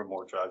sell for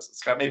more drugs?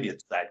 It's kind of maybe a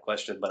sad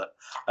question, but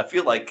I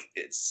feel like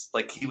it's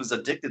like he was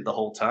addicted the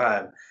whole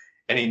time,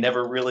 and he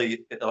never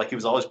really he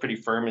was always pretty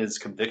firm in his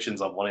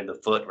convictions on wanting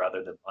the foot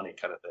rather than money,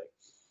 kind of thing.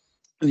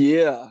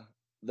 Yeah,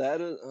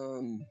 that is.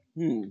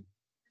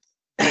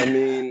 I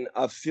mean,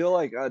 I feel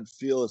like I'd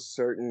feel a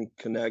certain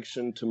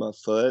connection to my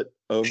foot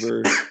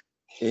over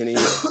any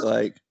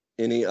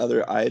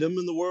other item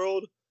in the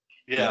world.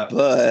 Yeah,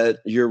 but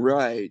you're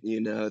right.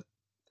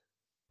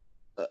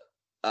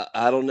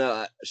 I don't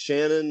know.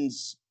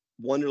 Shannon's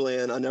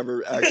Wonderland. I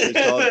never actually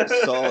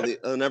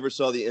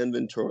saw the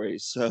inventory,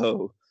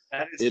 so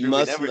it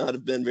must not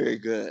have been very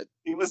good.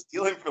 He was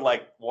dealing for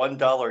like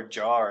 $1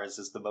 jars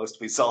is the most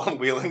we saw him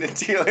wheeling and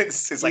dealing.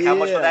 It's like, how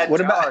much for that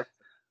jar?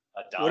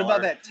 What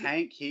about that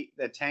tank? He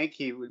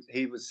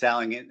was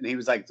selling it, and he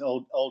was like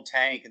old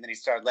tank, and then he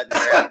started letting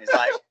it air, and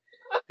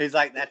he's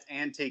like that's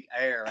antique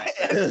air.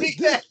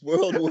 Right?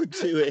 World War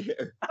II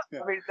air.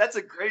 I mean, that's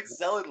a great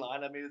selling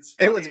line. I mean,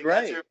 it was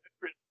great.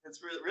 It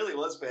really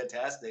was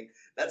fantastic.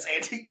 That's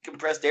antique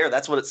compressed air.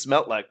 That's what it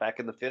smelled like back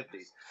in the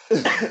 50s.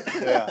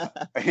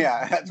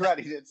 Yeah, that's right.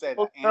 He did say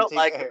that. It smelled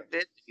like air. the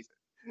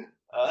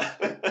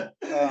 50s.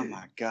 Oh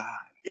my God.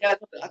 Yeah,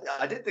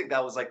 I did think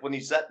that was like when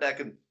you sat back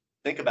and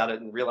think about it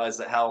and realize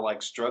that how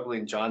like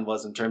struggling John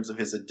was in terms of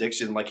his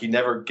addiction. Like he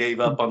never gave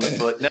up on the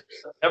foot.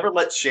 Never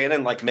let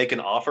Shannon like make an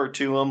offer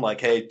to him,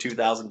 like, hey,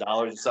 $2,000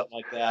 or something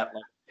like that.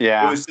 Like it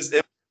Yeah. was just it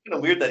was kind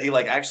of weird that he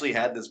like actually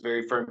had this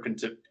very firm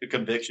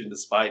conviction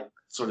despite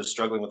sort of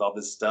struggling with all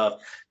this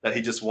stuff that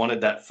he just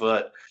wanted that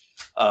foot.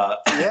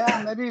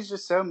 Yeah, maybe he's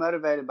just so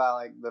motivated by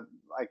like the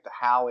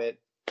how it,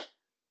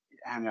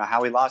 I don't know,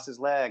 how he lost his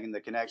leg and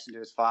the connection to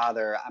his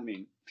father. I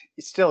mean,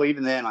 still,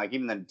 even then, like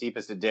even the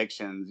deepest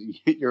addictions,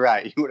 you're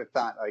right. You would have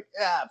thought like,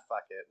 yeah,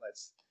 fuck it,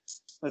 let's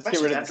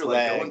get rid of this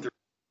leg.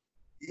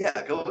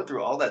 Going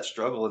through all that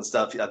struggle and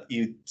stuff.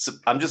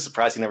 I'm just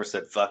surprised he never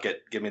said "fuck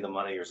it, give me the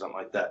money" or something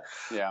like that.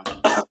 Yeah.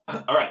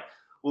 All right,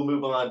 we'll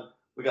move on.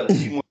 We got a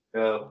few more to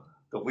go.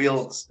 The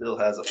wheel still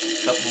has a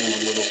couple more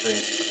little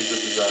things. I think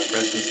this is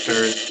Preston's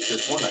turn.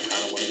 There's one I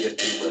kind of want to get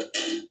to, but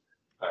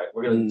all right,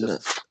 we're gonna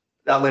just.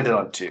 I'll land it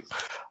on 2.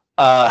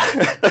 All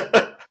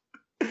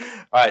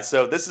right,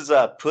 so this is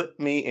put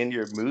me in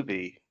your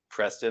movie,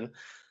 Preston.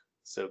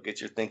 So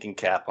get your thinking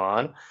cap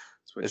on.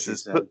 This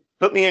is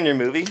put me in your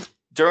movie.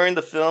 During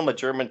the film, a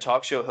German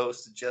talk show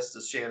host suggests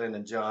to Shannon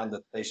and John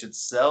that they should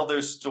sell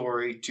their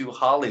story to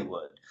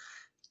Hollywood.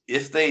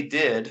 If they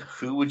did,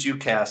 who would you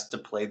cast to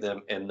play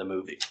them in the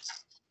movie?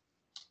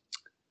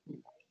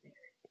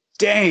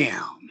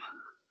 Damn,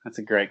 that's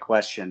a great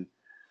question.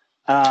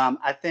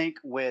 I think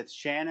with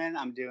Shannon,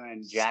 I'm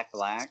doing Jack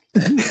Black.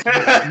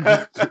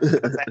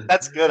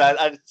 That's good.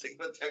 I just think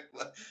about Jack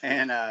Black.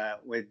 And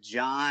with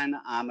John,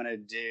 I'm gonna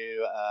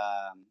do.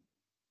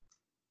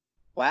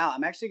 Wow,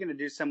 I'm actually gonna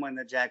do someone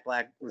that Jack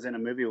Black was in a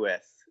movie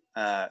with.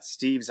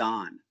 Steve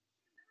Zahn.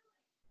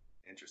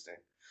 Interesting.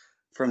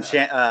 From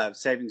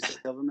Saving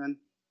Silverman.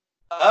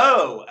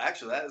 Oh,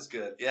 actually, that is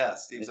good. Yeah,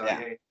 Steve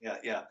Zahn.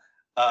 Yeah.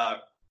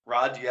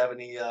 Rod, do you have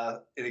any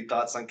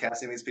thoughts on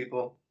casting these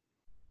people?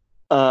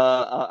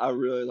 I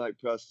really like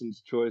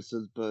Preston's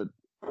choices, but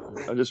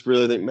I just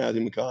really think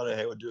Matthew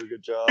McConaughey would do a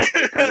good job.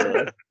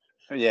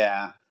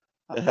 Yeah,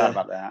 I thought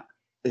about that.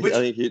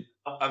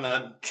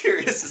 I'm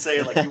curious to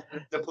say, like, you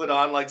to put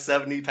on like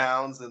 70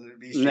 pounds and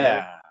be sure.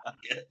 Yeah,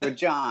 with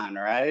John,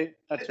 right?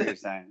 That's what you're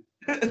saying.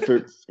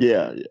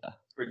 Yeah.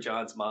 For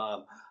John's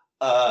mom.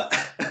 Actually,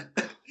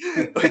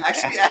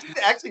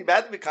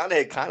 Matthew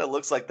McConaughey kind of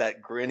looks like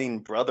that grinning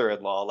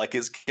brother-in-law. Like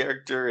his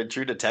character in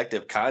True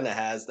Detective kind of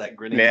has that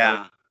grinning.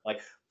 Yeah.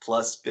 Like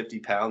plus 50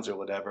 pounds or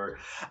whatever.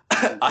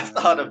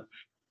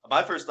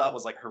 My first thought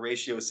was like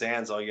Horatio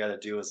Sands. All you got to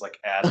do is like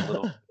add a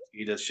little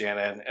Edith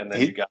Shannon, and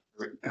then you got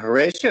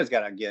Horatio's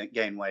got to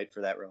gain weight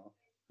for that role.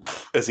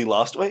 Has he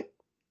lost weight?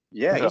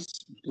 Yeah,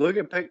 look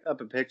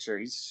up a picture.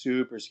 He's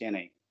super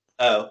skinny.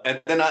 Oh,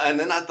 and then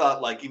I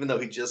thought, like, even though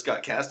he just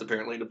got cast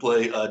apparently to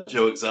play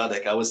Joe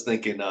Exotic, I was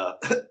thinking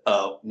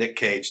Nick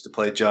Cage to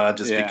play John,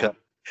 just because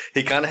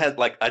he kind of had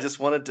like, I just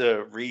wanted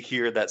to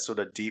rehear that sort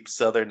of deep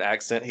Southern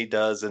accent he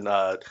does in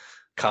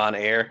Con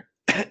Air,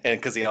 and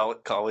because he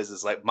always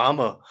is like,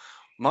 "Mama."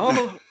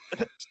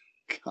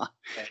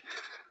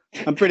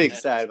 I'm pretty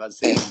excited about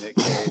seeing Nick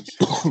Cage.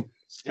 Joe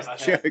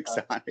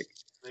Exotic.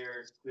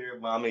 Clear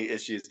mommy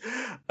issues.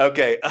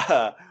 Okay,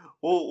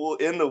 we'll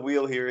end the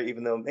wheel here,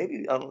 even though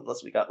maybe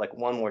unless we got like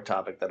one more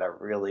topic that I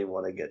really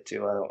want to get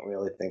to. I don't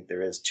really think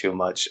there is too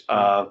much.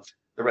 The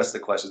rest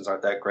of the questions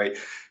aren't that great.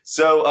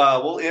 So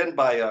we'll end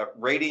by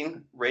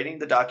rating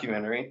the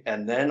documentary,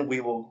 and then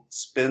we will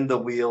spin the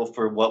wheel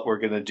for what we're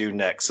going to do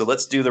next. So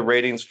let's do the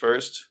ratings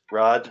first.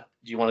 Rod,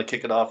 do you want to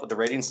kick it off with the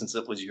ratings since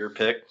it was your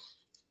pick?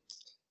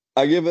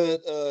 I give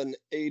it an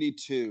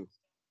 82.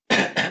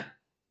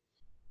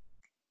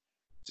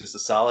 Just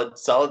a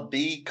solid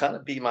B, kind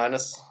of B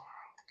minus.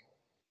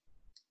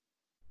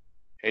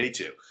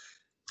 82.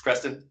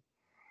 Preston?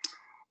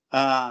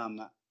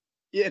 Yeah,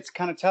 it's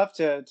kind of tough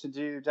to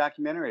do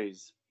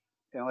documentaries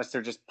unless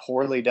they're just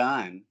poorly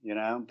done, you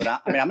know. But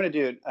I mean, I'm going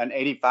to do an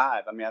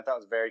 85. I mean, I thought it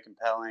was a very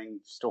compelling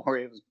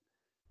story. It was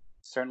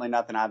certainly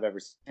nothing I've ever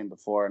seen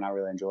before, and I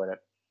really enjoyed it.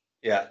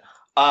 Yeah.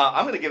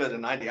 I'm going to give it a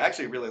 90. I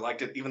actually really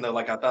liked it, even though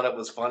like I thought it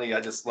was funny. I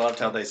just loved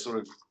how they sort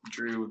of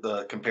drew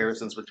the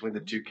comparisons between the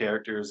two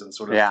characters and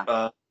sort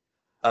of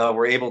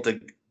were able to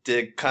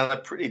dig kind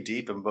of pretty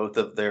deep in both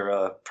of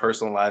their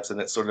personal lives, and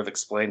it sort of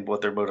explained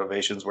what their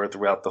motivations were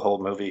throughout the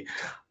whole movie.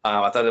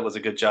 I thought it was a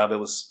good job. It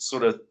was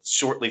sort of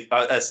shortly,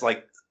 it's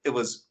like it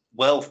was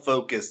well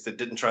focused. It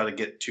didn't try to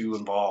get too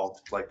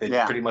involved. Like they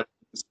pretty much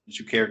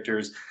two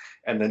characters.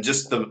 And then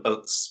just the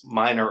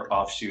minor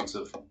offshoots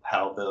of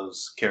how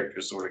those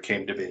characters sort of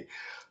came to be.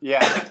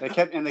 Yeah, they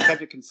kept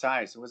it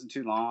concise. It wasn't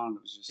too long.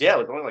 It was just it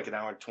was only like an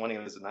hour and 20.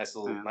 It was a nice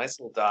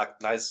little doc,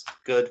 nice,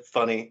 good,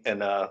 funny, and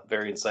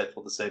very insightful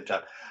at the same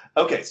time.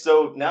 Okay,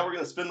 so now we're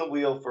gonna spin the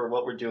wheel for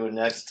what we're doing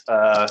next.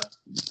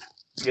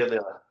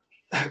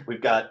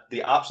 We've got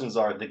the options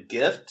are The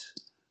Gift,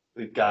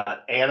 we've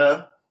got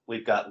Anna,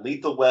 we've got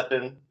Lethal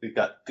Weapon, we've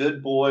got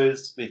Good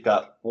Boys, we've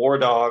got War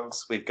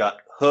Dogs, we've got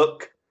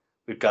Hook.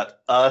 We've got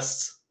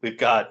Us, we've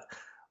got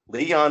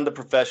Leon the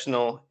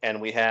Professional,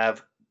 and we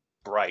have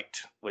Bright,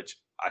 which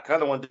I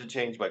kind of wanted to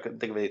change, but I couldn't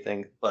think of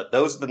anything. But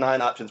those are the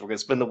 9 options. We're going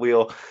to spin the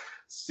wheel,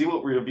 see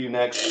what we review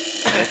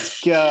next.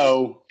 Let's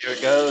go. Here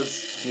it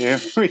goes. Here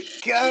we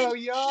go,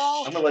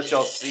 y'all. I'm going to let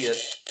y'all see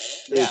it.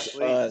 Yeah, It's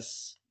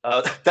us.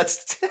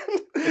 That's 10.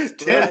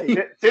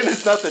 10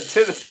 is nothing.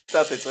 10 is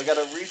nothing. So I got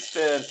to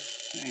respin.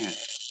 Man.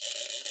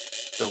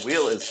 The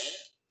wheel is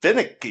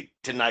finicky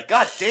tonight.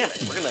 God damn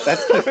it. We're gonna...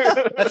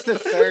 That's the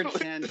third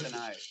 10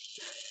 tonight.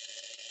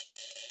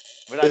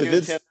 We're not doing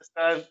 10 this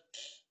time.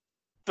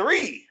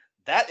 3.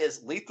 That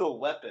is Lethal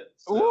Weapon.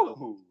 So,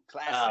 Ooh,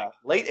 classic.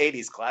 Late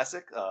 80s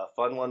classic.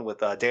 Fun one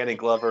with Danny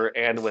Glover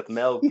and with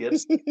Mel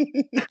Gibson.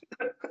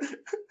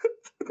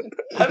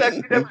 I've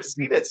actually never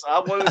seen it, so I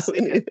want to see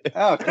it.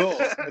 Oh, cool.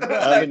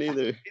 I haven't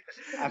either.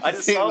 I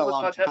just saw it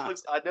on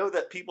Netflix. I know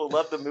that people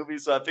love the movie,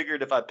 so I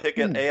figured if I pick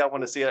it, A, I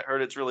want to see it. I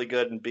heard it's really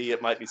good, and B,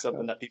 it might be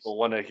something that people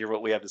want to hear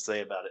what we have to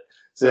say about it.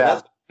 So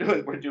that's what we're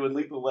doing. We're doing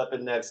Lethal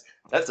Weapon next.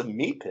 That's a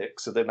me pick,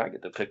 so then I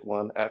get to pick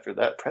one after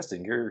that.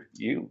 Preston,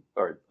 you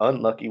are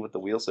unlucky with the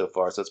wheel so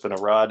far, so it's been a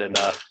Rod and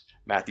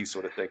Matthew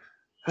sort of thing.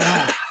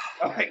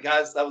 All right,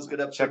 guys, that was a good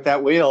episode. Check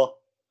that wheel.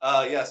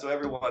 So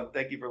everyone,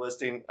 thank you for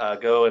listening.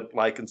 Go and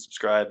like and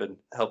subscribe and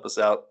help us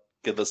out.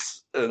 Give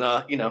us, and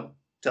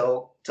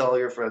tell all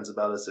your friends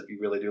about us if you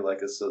really do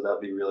like us. So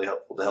that'd be really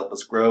helpful to help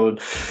us grow and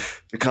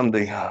become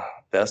the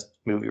best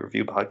movie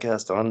review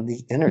podcast on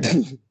the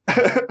internet.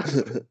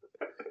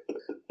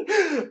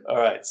 All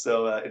right.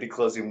 So any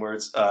closing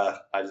words? I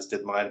just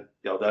did mine.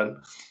 Y'all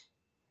done?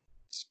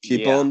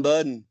 Keep on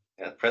budding.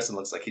 Yeah, Preston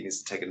looks like he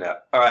needs to take a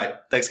nap. All right.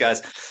 Thanks,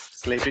 guys.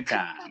 Sleepy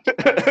time.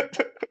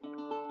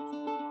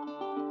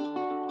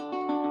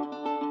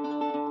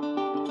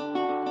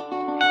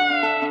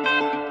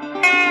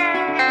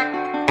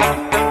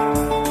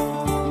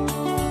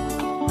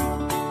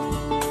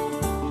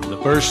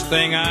 First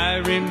thing I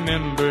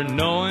remember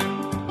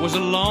knowing was a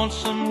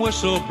lonesome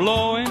whistle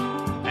blowing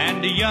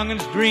and a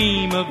youngin's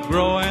dream of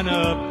growing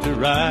up to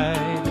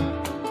ride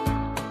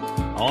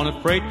on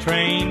a freight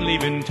train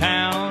leaving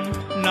town,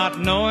 not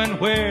knowing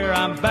where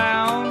I'm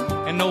bound,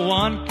 and no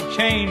one could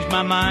change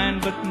my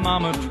mind but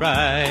Mama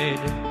tried.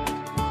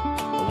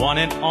 The one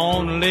and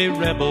only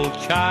rebel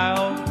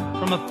child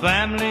from a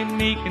family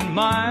meek and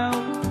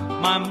mild,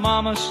 my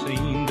Mama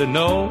seemed to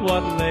know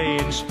what lay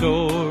in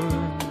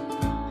store.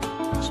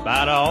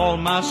 Despite all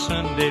my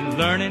Sunday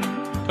learning,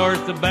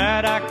 towards the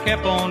bad I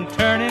kept on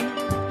turning,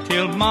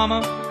 till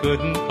Mama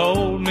couldn't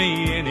hold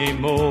me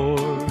anymore.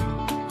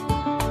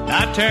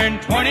 I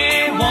turned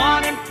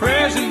 21 in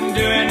prison,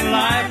 doing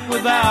life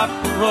without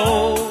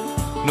parole.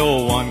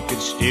 No one could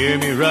steer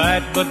me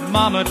right, but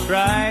Mama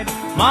tried.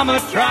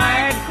 Mama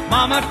tried,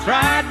 Mama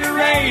tried to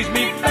raise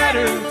me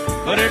better,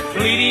 but her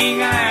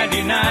pleading I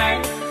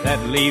denied.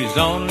 That leaves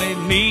only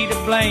me to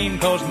blame,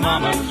 'cause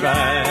Mama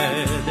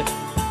tried.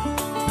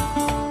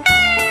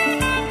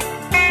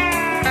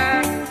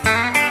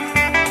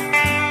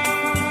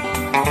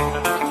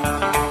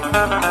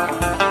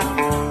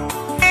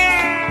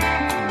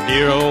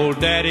 Dear old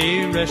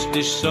daddy, rest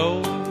his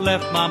soul,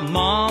 left my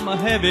mom a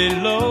heavy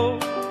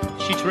load.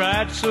 She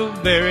tried so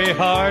very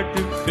hard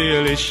to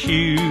fill his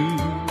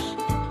shoes,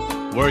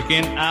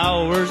 working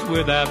hours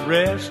without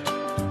rest,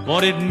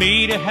 wanted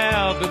me to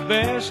have the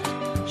best.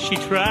 She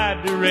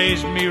tried to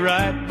raise me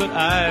right, but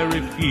I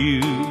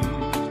refused.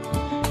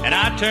 And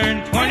I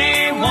turned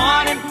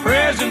 21 in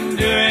prison,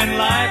 doing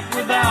life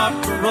without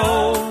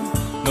parole.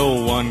 No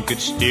one could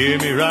steer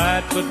me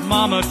right, but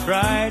Mama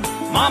tried.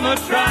 Mama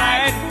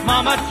tried,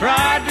 Mama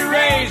tried to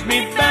raise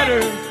me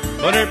better,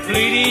 but her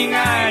pleading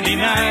I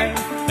denied.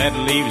 That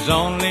leaves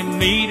only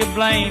me to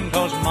blame,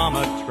 'cause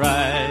Mama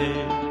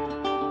tried.